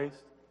Jesus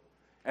Christ,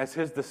 as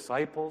his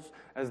disciples,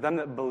 as them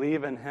that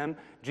believe in him,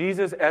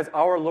 Jesus, as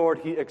our Lord,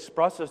 he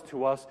expresses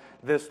to us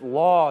this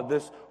law,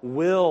 this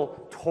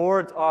will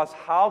towards us,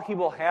 how he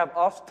will have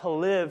us to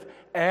live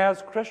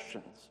as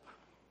Christians.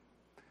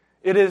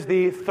 It is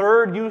the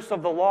third use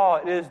of the law.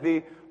 It is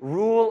the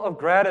rule of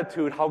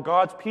gratitude, how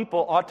God's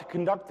people ought to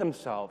conduct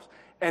themselves.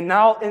 And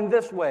now in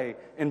this way,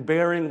 in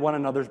bearing one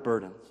another's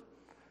burdens.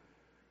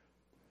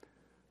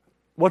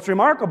 What's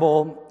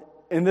remarkable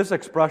in this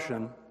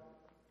expression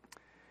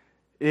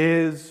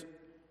is,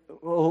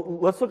 well,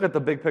 let's look at the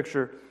big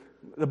picture.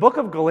 The book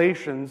of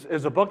Galatians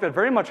is a book that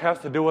very much has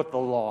to do with the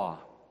law.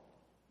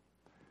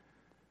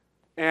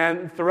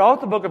 And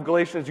throughout the book of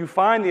Galatians, you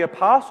find the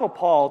Apostle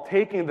Paul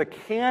taking the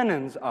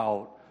canons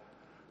out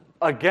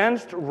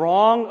against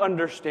wrong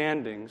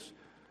understandings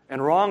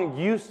and wrong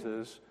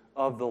uses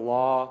of the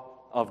law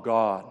of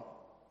God.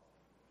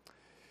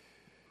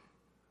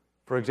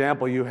 For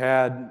example, you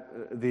had,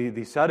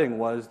 the setting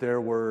was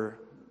there were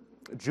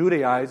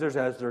Judaizers,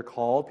 as they're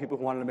called, people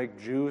who wanted to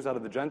make Jews out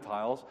of the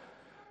Gentiles,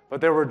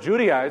 but there were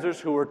Judaizers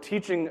who were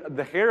teaching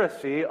the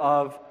heresy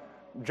of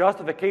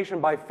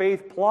justification by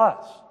faith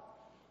plus.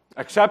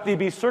 Except ye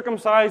be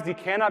circumcised, ye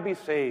cannot be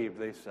saved,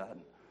 they said.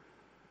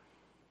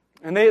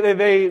 And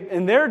they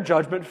in their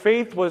judgment,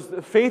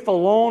 faith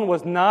alone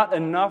was not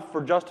enough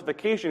for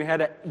justification. You had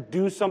to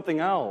do something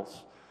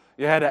else.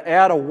 You had to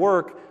add a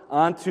work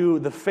onto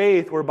the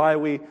faith whereby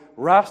we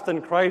rest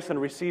in Christ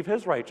and receive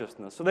his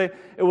righteousness. So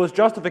it was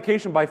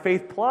justification by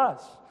faith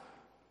plus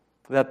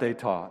that they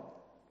taught.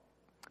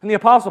 And the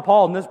Apostle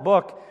Paul in this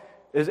book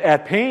is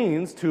at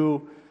pains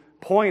to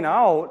point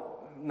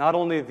out not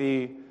only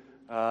the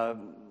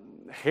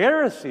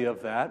heresy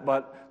of that,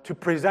 but to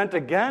present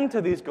again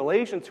to these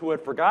Galatians who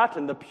had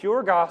forgotten the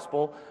pure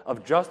gospel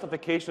of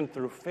justification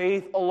through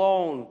faith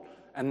alone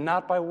and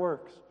not by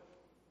works.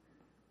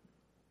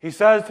 He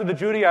says to the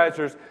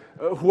Judaizers,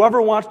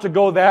 whoever wants to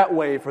go that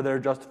way for their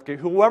justification,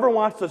 whoever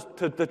wants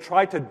to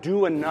try to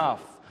do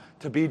enough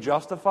to be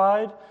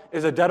justified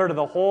is a debtor to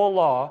the whole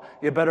law.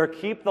 You better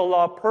keep the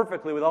law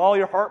perfectly with all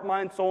your heart,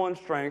 mind, soul, and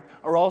strength,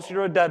 or else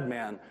you're a dead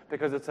man,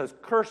 because it says,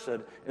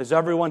 cursed is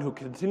everyone who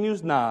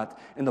continues not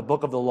in the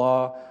book of the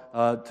law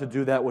to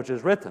do that which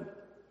is written.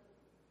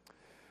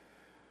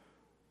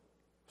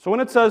 So when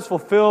it says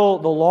fulfill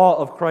the law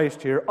of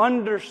Christ here,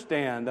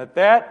 understand that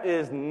that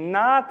is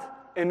not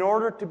in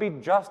order to be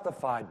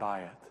justified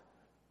by it.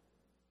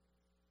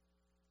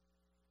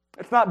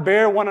 It's not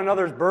bear one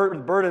another's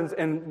burdens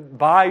and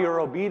by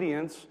your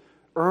obedience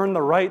earn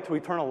the right to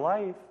eternal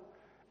life.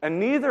 And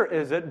neither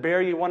is it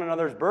bear ye one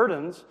another's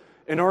burdens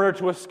in order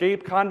to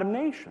escape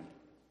condemnation.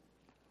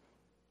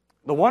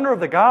 The wonder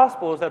of the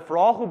gospel is that for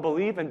all who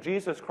believe in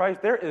Jesus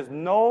Christ, there is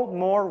no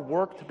more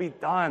work to be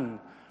done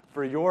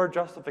for your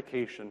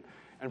justification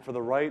and for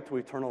the right to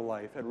eternal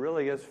life. It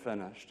really is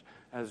finished,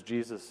 as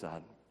Jesus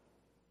said.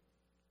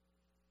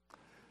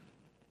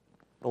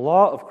 The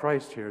law of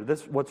Christ here,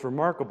 what's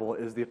remarkable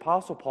is the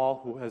Apostle Paul,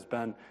 who has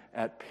been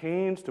at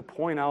pains to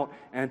point out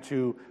and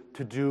to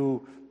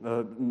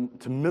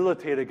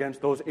militate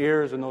against those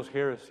errors and those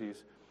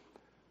heresies.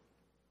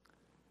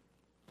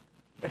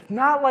 It's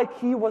not like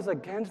he was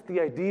against the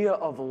idea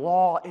of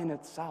law in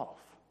itself.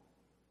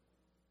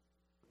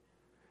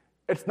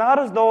 It's not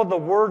as though the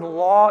word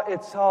law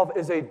itself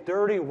is a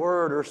dirty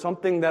word or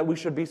something that we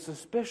should be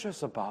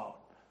suspicious about.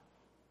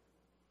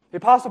 The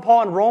Apostle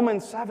Paul in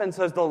Romans 7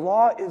 says the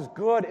law is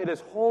good, it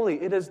is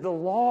holy, it is the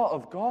law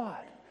of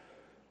God.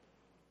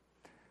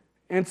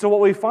 And so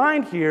what we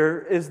find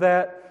here is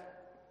that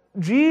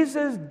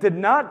Jesus did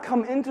not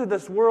come into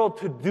this world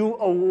to do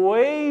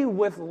away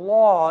with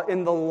law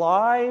in the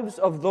lives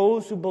of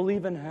those who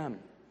believe in Him.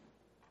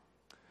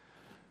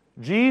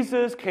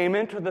 Jesus came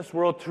into this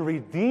world to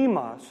redeem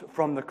us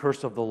from the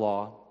curse of the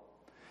law.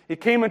 He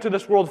came into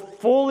this world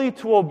fully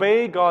to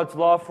obey God's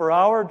law for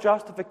our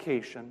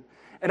justification,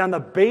 and on the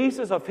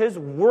basis of His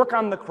work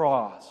on the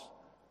cross,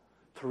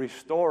 to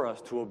restore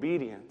us to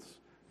obedience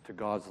to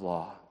God's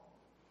law.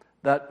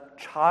 That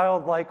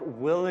childlike,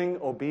 willing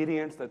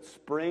obedience that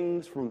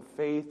springs from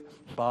faith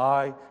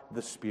by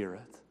the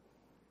Spirit.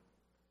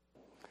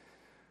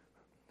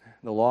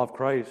 The law of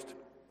Christ.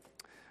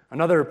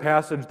 Another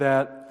passage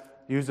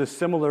that uses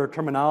similar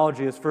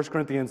terminology is 1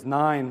 Corinthians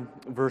 9,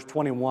 verse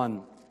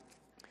 21.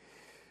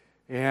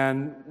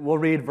 And we'll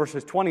read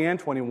verses 20 and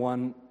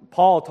 21.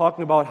 Paul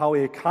talking about how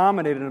he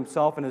accommodated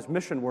himself in his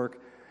mission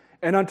work.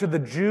 And unto the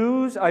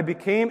Jews I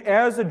became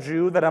as a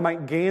Jew, that I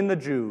might gain the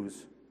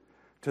Jews.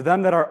 To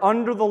them that are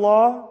under the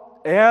law,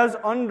 as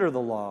under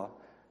the law,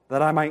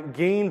 that I might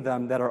gain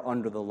them that are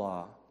under the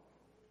law.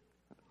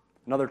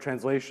 Another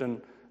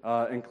translation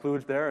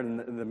includes there, and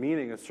the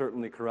meaning is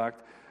certainly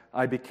correct.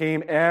 I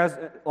became as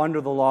under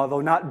the law, though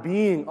not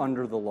being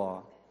under the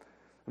law.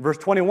 Verse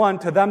 21,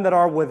 to them that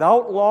are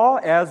without law,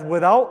 as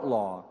without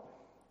law.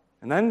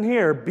 And then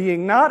here,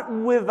 being not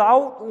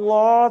without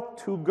law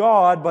to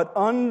God, but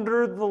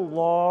under the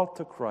law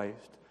to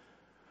Christ.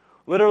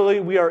 Literally,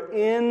 we are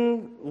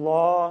in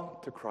law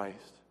to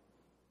Christ.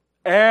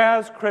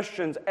 As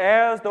Christians,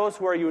 as those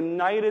who are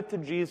united to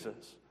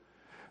Jesus,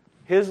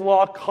 His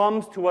law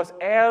comes to us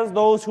as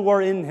those who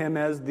are in Him,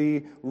 as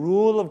the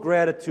rule of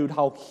gratitude,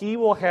 how He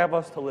will have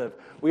us to live.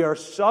 We are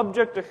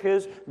subject to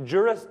His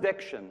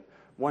jurisdiction,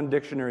 one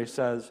dictionary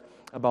says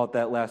about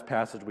that last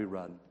passage we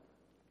read.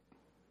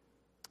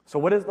 So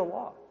what is the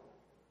law?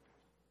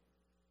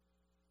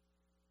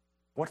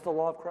 What's the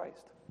law of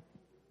Christ?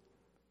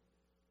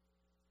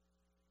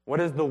 What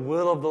is the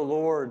will of the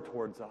Lord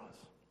towards us?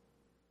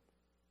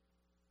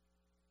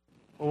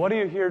 Well, what do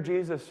you hear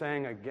Jesus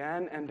saying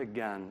again and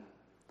again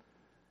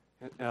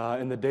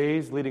in the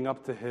days leading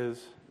up to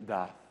His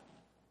death?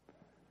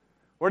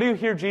 What do you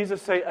hear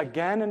Jesus say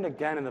again and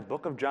again in the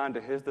book of John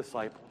to His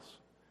disciples,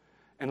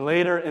 and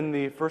later in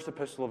the first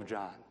epistle of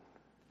John?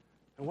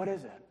 And what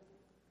is it?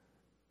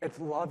 It's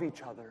love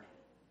each other.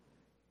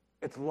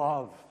 It's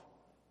love.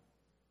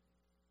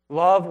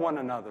 Love one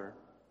another.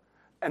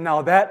 And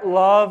now that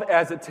love,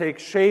 as it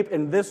takes shape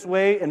in this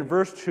way, in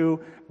verse 2,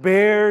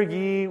 bear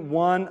ye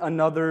one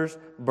another's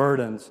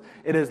burdens.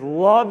 It is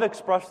love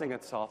expressing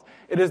itself.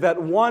 It is that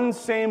one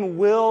same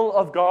will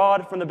of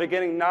God from the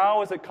beginning,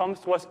 now as it comes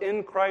to us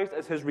in Christ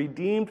as His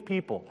redeemed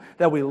people,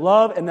 that we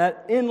love and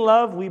that in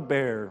love we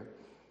bear.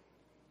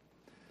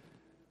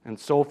 And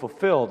so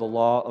fulfill the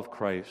law of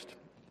Christ.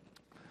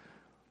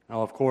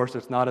 Now, of course,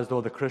 it's not as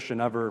though the Christian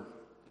ever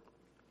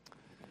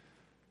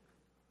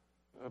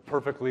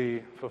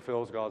perfectly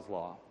fulfills God's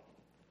law.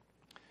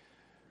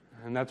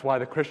 And that's why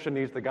the Christian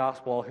needs the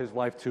gospel all his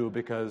life too,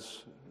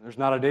 because there's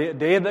not a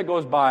day that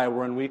goes by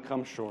when we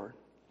come short.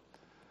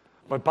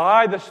 But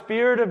by the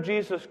Spirit of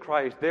Jesus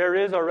Christ, there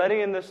is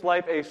already in this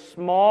life a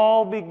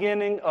small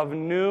beginning of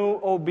new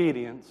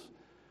obedience.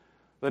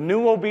 The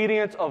new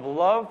obedience of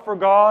love for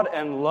God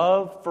and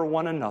love for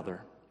one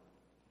another.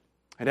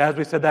 And as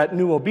we said, that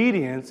new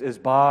obedience is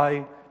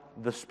by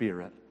the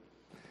Spirit.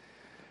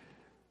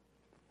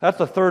 That's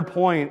the third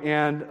point,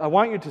 and I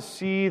want you to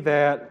see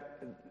that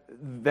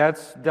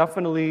that's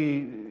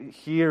definitely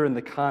here in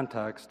the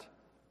context.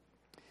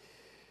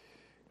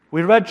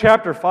 We read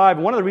chapter 5.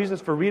 One of the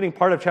reasons for reading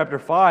part of chapter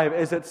 5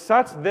 is it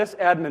sets this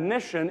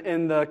admonition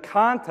in the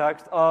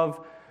context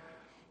of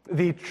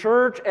the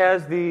church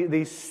as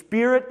the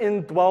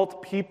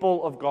Spirit-indwelt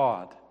people of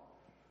God.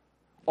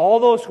 All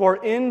those who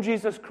are in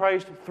Jesus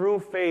Christ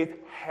through faith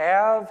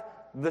have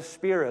the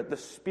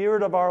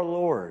Spirit of our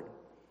Lord.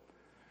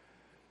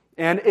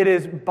 And it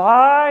is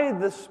by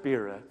the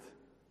Spirit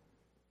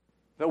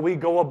that we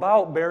go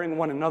about bearing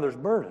one another's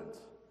burdens.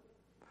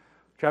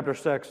 Chapter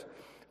 6,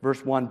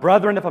 verse 1.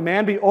 Brethren, if a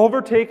man be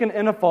overtaken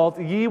in a fault,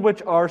 ye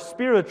which are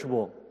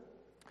spiritual.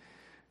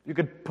 You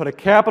could put a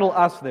capital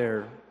S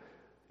there.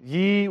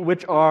 Ye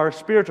which are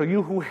spiritual.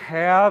 You who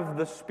have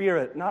the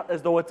Spirit. Not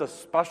as though it's a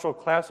special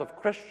class of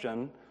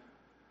Christian,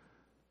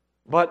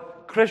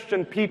 but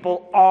Christian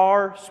people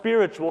are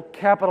spiritual,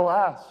 capital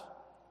S.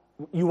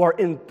 You are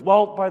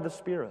indwelt by the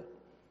Spirit.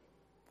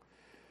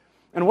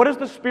 And what does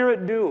the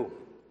Spirit do?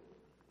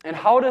 And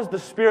how does the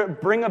Spirit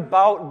bring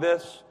about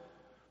this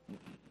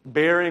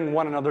bearing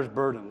one another's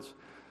burdens?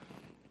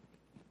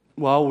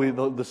 Well,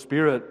 the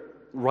Spirit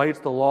writes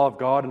the law of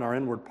God in our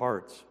inward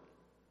parts.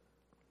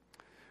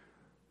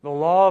 The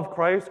law of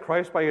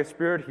Christ by His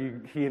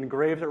Spirit, He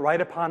engraves it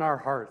right upon our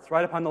hearts,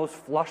 right upon those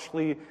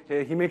fleshly,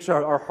 He makes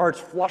our hearts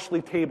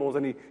fleshly tables,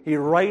 and He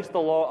writes the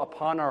law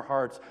upon our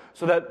hearts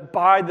so that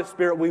by the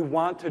Spirit we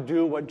want to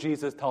do what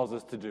Jesus tells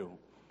us to do.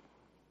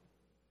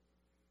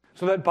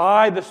 So that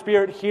by the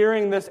Spirit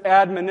hearing this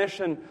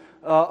admonition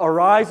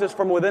arises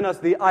from within us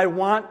the I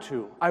want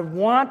to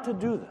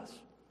do this.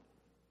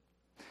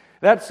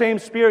 That same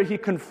Spirit, He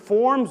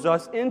conforms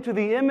us into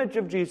the image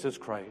of Jesus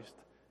Christ.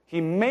 He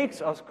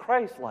makes us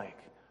Christ-like.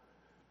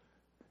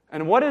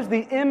 And what is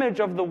the image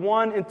of the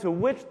one into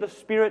which the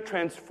Spirit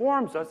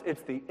transforms us?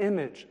 It's the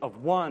image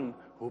of one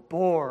who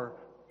bore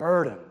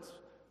burdens.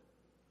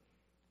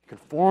 He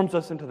conforms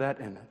us into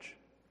that image.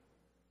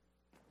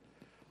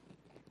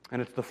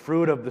 And it's the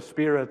fruit of the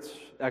Spirit's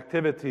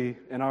activity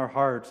in our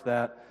hearts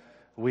that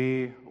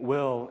we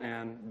will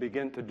and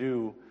begin to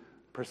do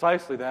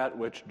precisely that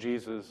which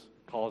Jesus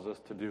calls us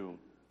to do,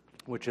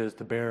 which is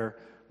to bear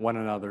one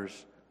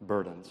another's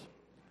burdens.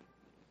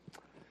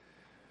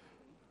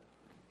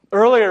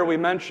 Earlier we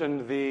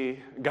mentioned the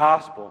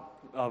gospel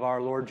of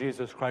our Lord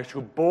Jesus Christ,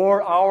 who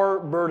bore our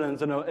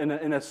burdens in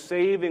a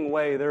saving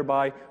way,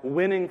 thereby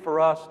winning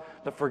for us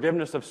the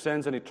forgiveness of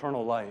sins and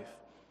eternal life.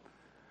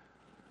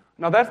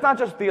 Now that's not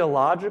just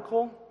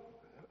theological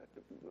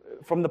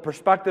from the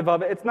perspective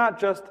of it. It's not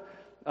just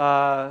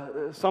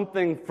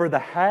something for the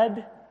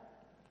head,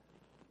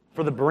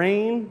 for the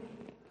brain,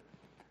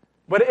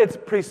 but it's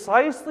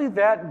precisely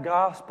that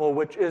gospel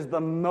which is the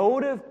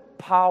motive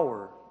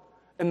power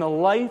in the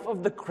life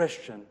of the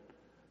Christian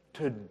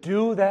to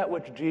do that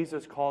which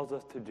Jesus calls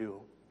us to do.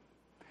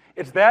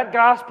 It's that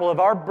gospel of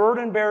our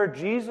burden bearer,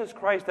 Jesus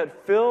Christ,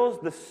 that fills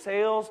the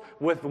sails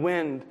with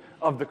wind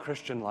of the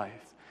Christian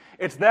life.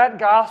 It's that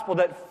gospel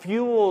that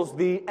fuels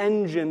the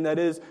engine that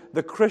is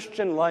the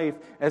Christian life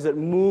as it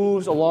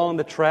moves along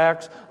the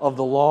tracks of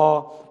the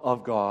law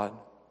of God.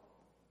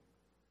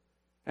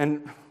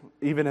 And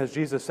even as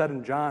Jesus said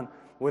in John,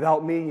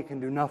 without me you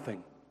can do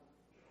nothing.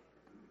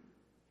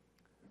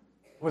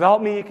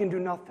 Without me you can do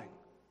nothing.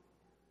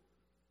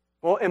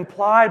 Well,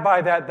 implied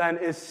by that then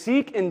is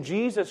seek in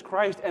Jesus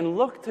Christ and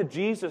look to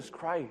Jesus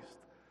Christ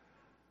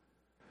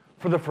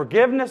for the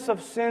forgiveness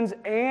of sins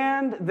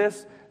and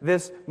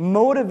this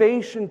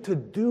motivation to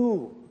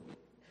do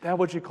that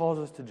which He calls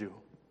us to do.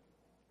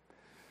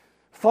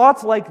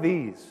 Thoughts like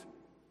these.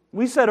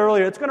 We said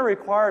earlier, it's going to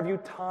require of you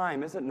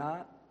time, is it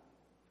not?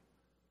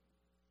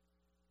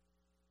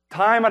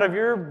 Time out of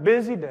your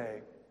busy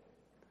day.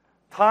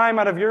 Time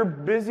out of your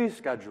busy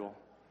schedule.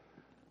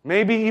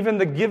 Maybe even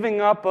the giving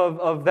up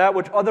of that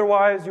which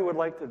otherwise you would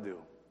like to do.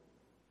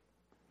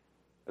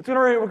 It's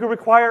going to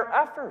require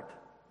effort.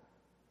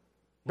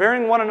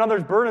 Bearing one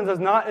another's burdens is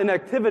not an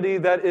activity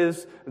that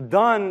is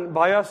done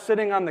by us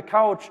sitting on the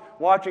couch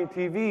watching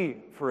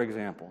TV, for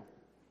example.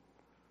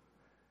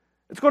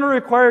 It's going to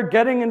require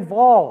getting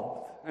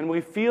involved. And we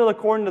feel,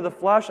 according to the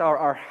flesh,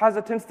 our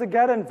hesitance to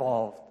get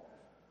involved,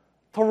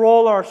 to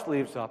roll our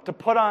sleeves up, to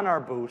put on our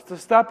boots, to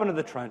step into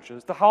the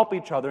trenches, to help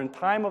each other in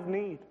time of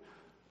need.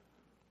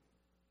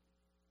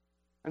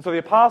 And so the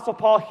Apostle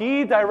Paul,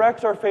 he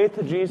directs our faith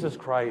to Jesus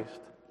Christ.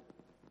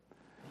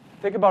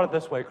 Think about it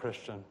this way,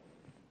 Christian.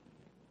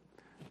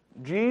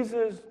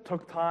 Jesus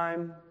took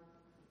time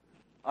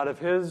out of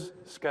His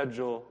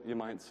schedule, you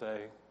might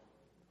say,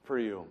 for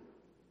you.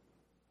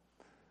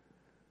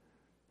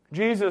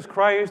 Jesus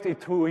Christ,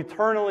 who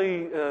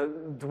eternally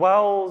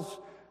dwells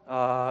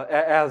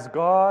as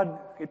God,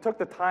 He took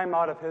the time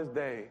out of His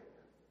day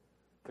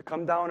to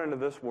come down into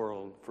this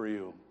world for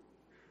you.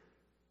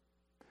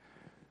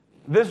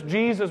 This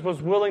Jesus was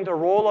willing to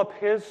roll up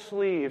His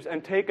sleeves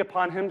and take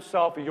upon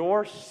Himself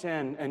your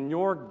sin and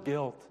your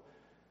guilt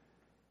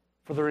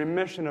for the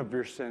remission of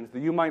your sins,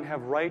 that you might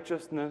have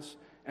righteousness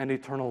and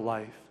eternal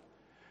life.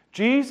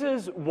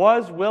 Jesus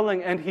was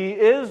willing, and He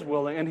is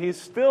willing, and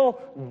He's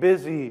still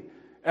busy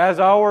as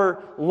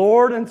our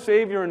Lord and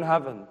Savior in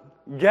heaven,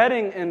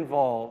 getting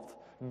involved,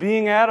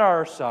 being at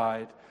our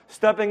side,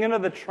 stepping into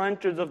the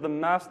trenches of the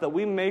mess that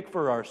we make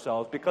for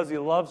ourselves because He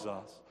loves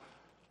us.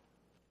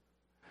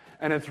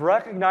 And it's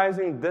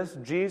recognizing this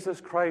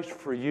Jesus Christ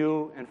for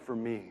you and for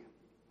me.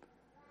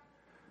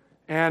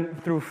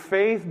 And through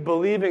faith,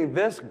 believing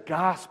this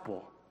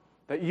gospel,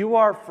 that you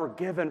are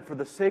forgiven for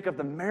the sake of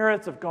the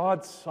merits of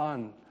God's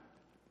Son.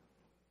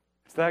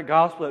 It's that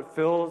gospel that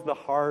fills the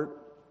heart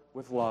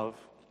with love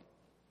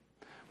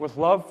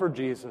for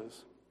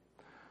Jesus.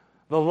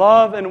 The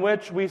love in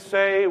which we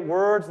say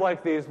words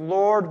like these,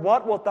 Lord,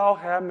 what wilt Thou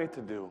have me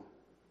to do?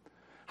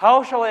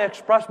 How shall I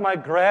express my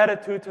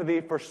gratitude to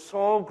Thee for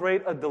so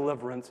great a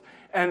deliverance?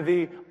 And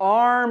the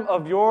arm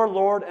of your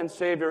Lord and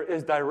Savior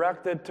is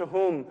directed to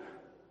whom?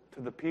 To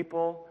the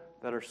people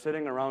that are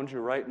sitting around you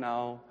right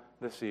now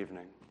this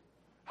evening.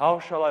 How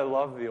shall I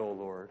love Thee, O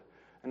Lord?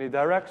 And He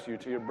directs you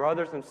to your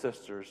brothers and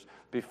sisters,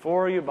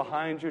 before you,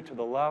 behind you, to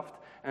the left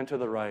and to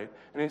the right.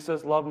 And He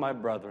says, love my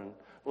brethren,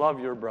 love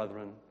your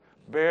brethren,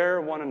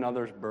 bear one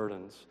another's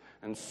burdens,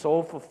 and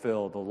so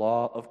fulfill the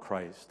law of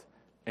Christ.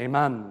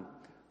 Amen.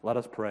 Let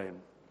us pray.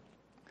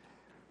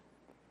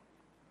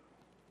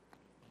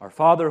 Our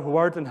Father, who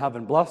art in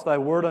heaven, bless Thy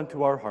word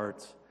unto our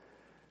hearts.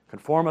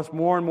 Conform us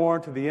more and more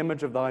to the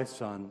image of Thy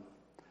Son,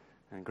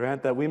 and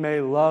grant that we may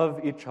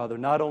love each other,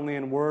 not only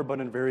in word but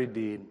in very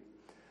deed.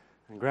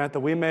 And grant that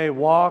we may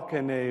walk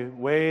in a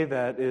way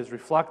that is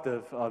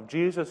reflective of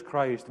Jesus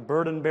Christ,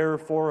 burden bearer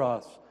for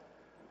us,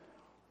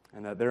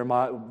 and that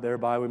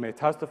thereby we may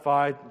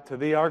testify to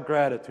Thee our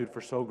gratitude for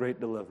so great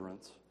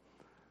deliverance.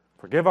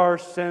 Forgive our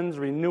sins,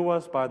 renew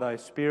us by Thy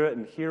Spirit,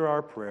 and hear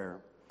our prayer.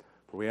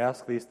 For we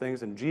ask these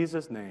things in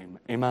Jesus' name.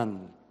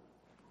 Amen.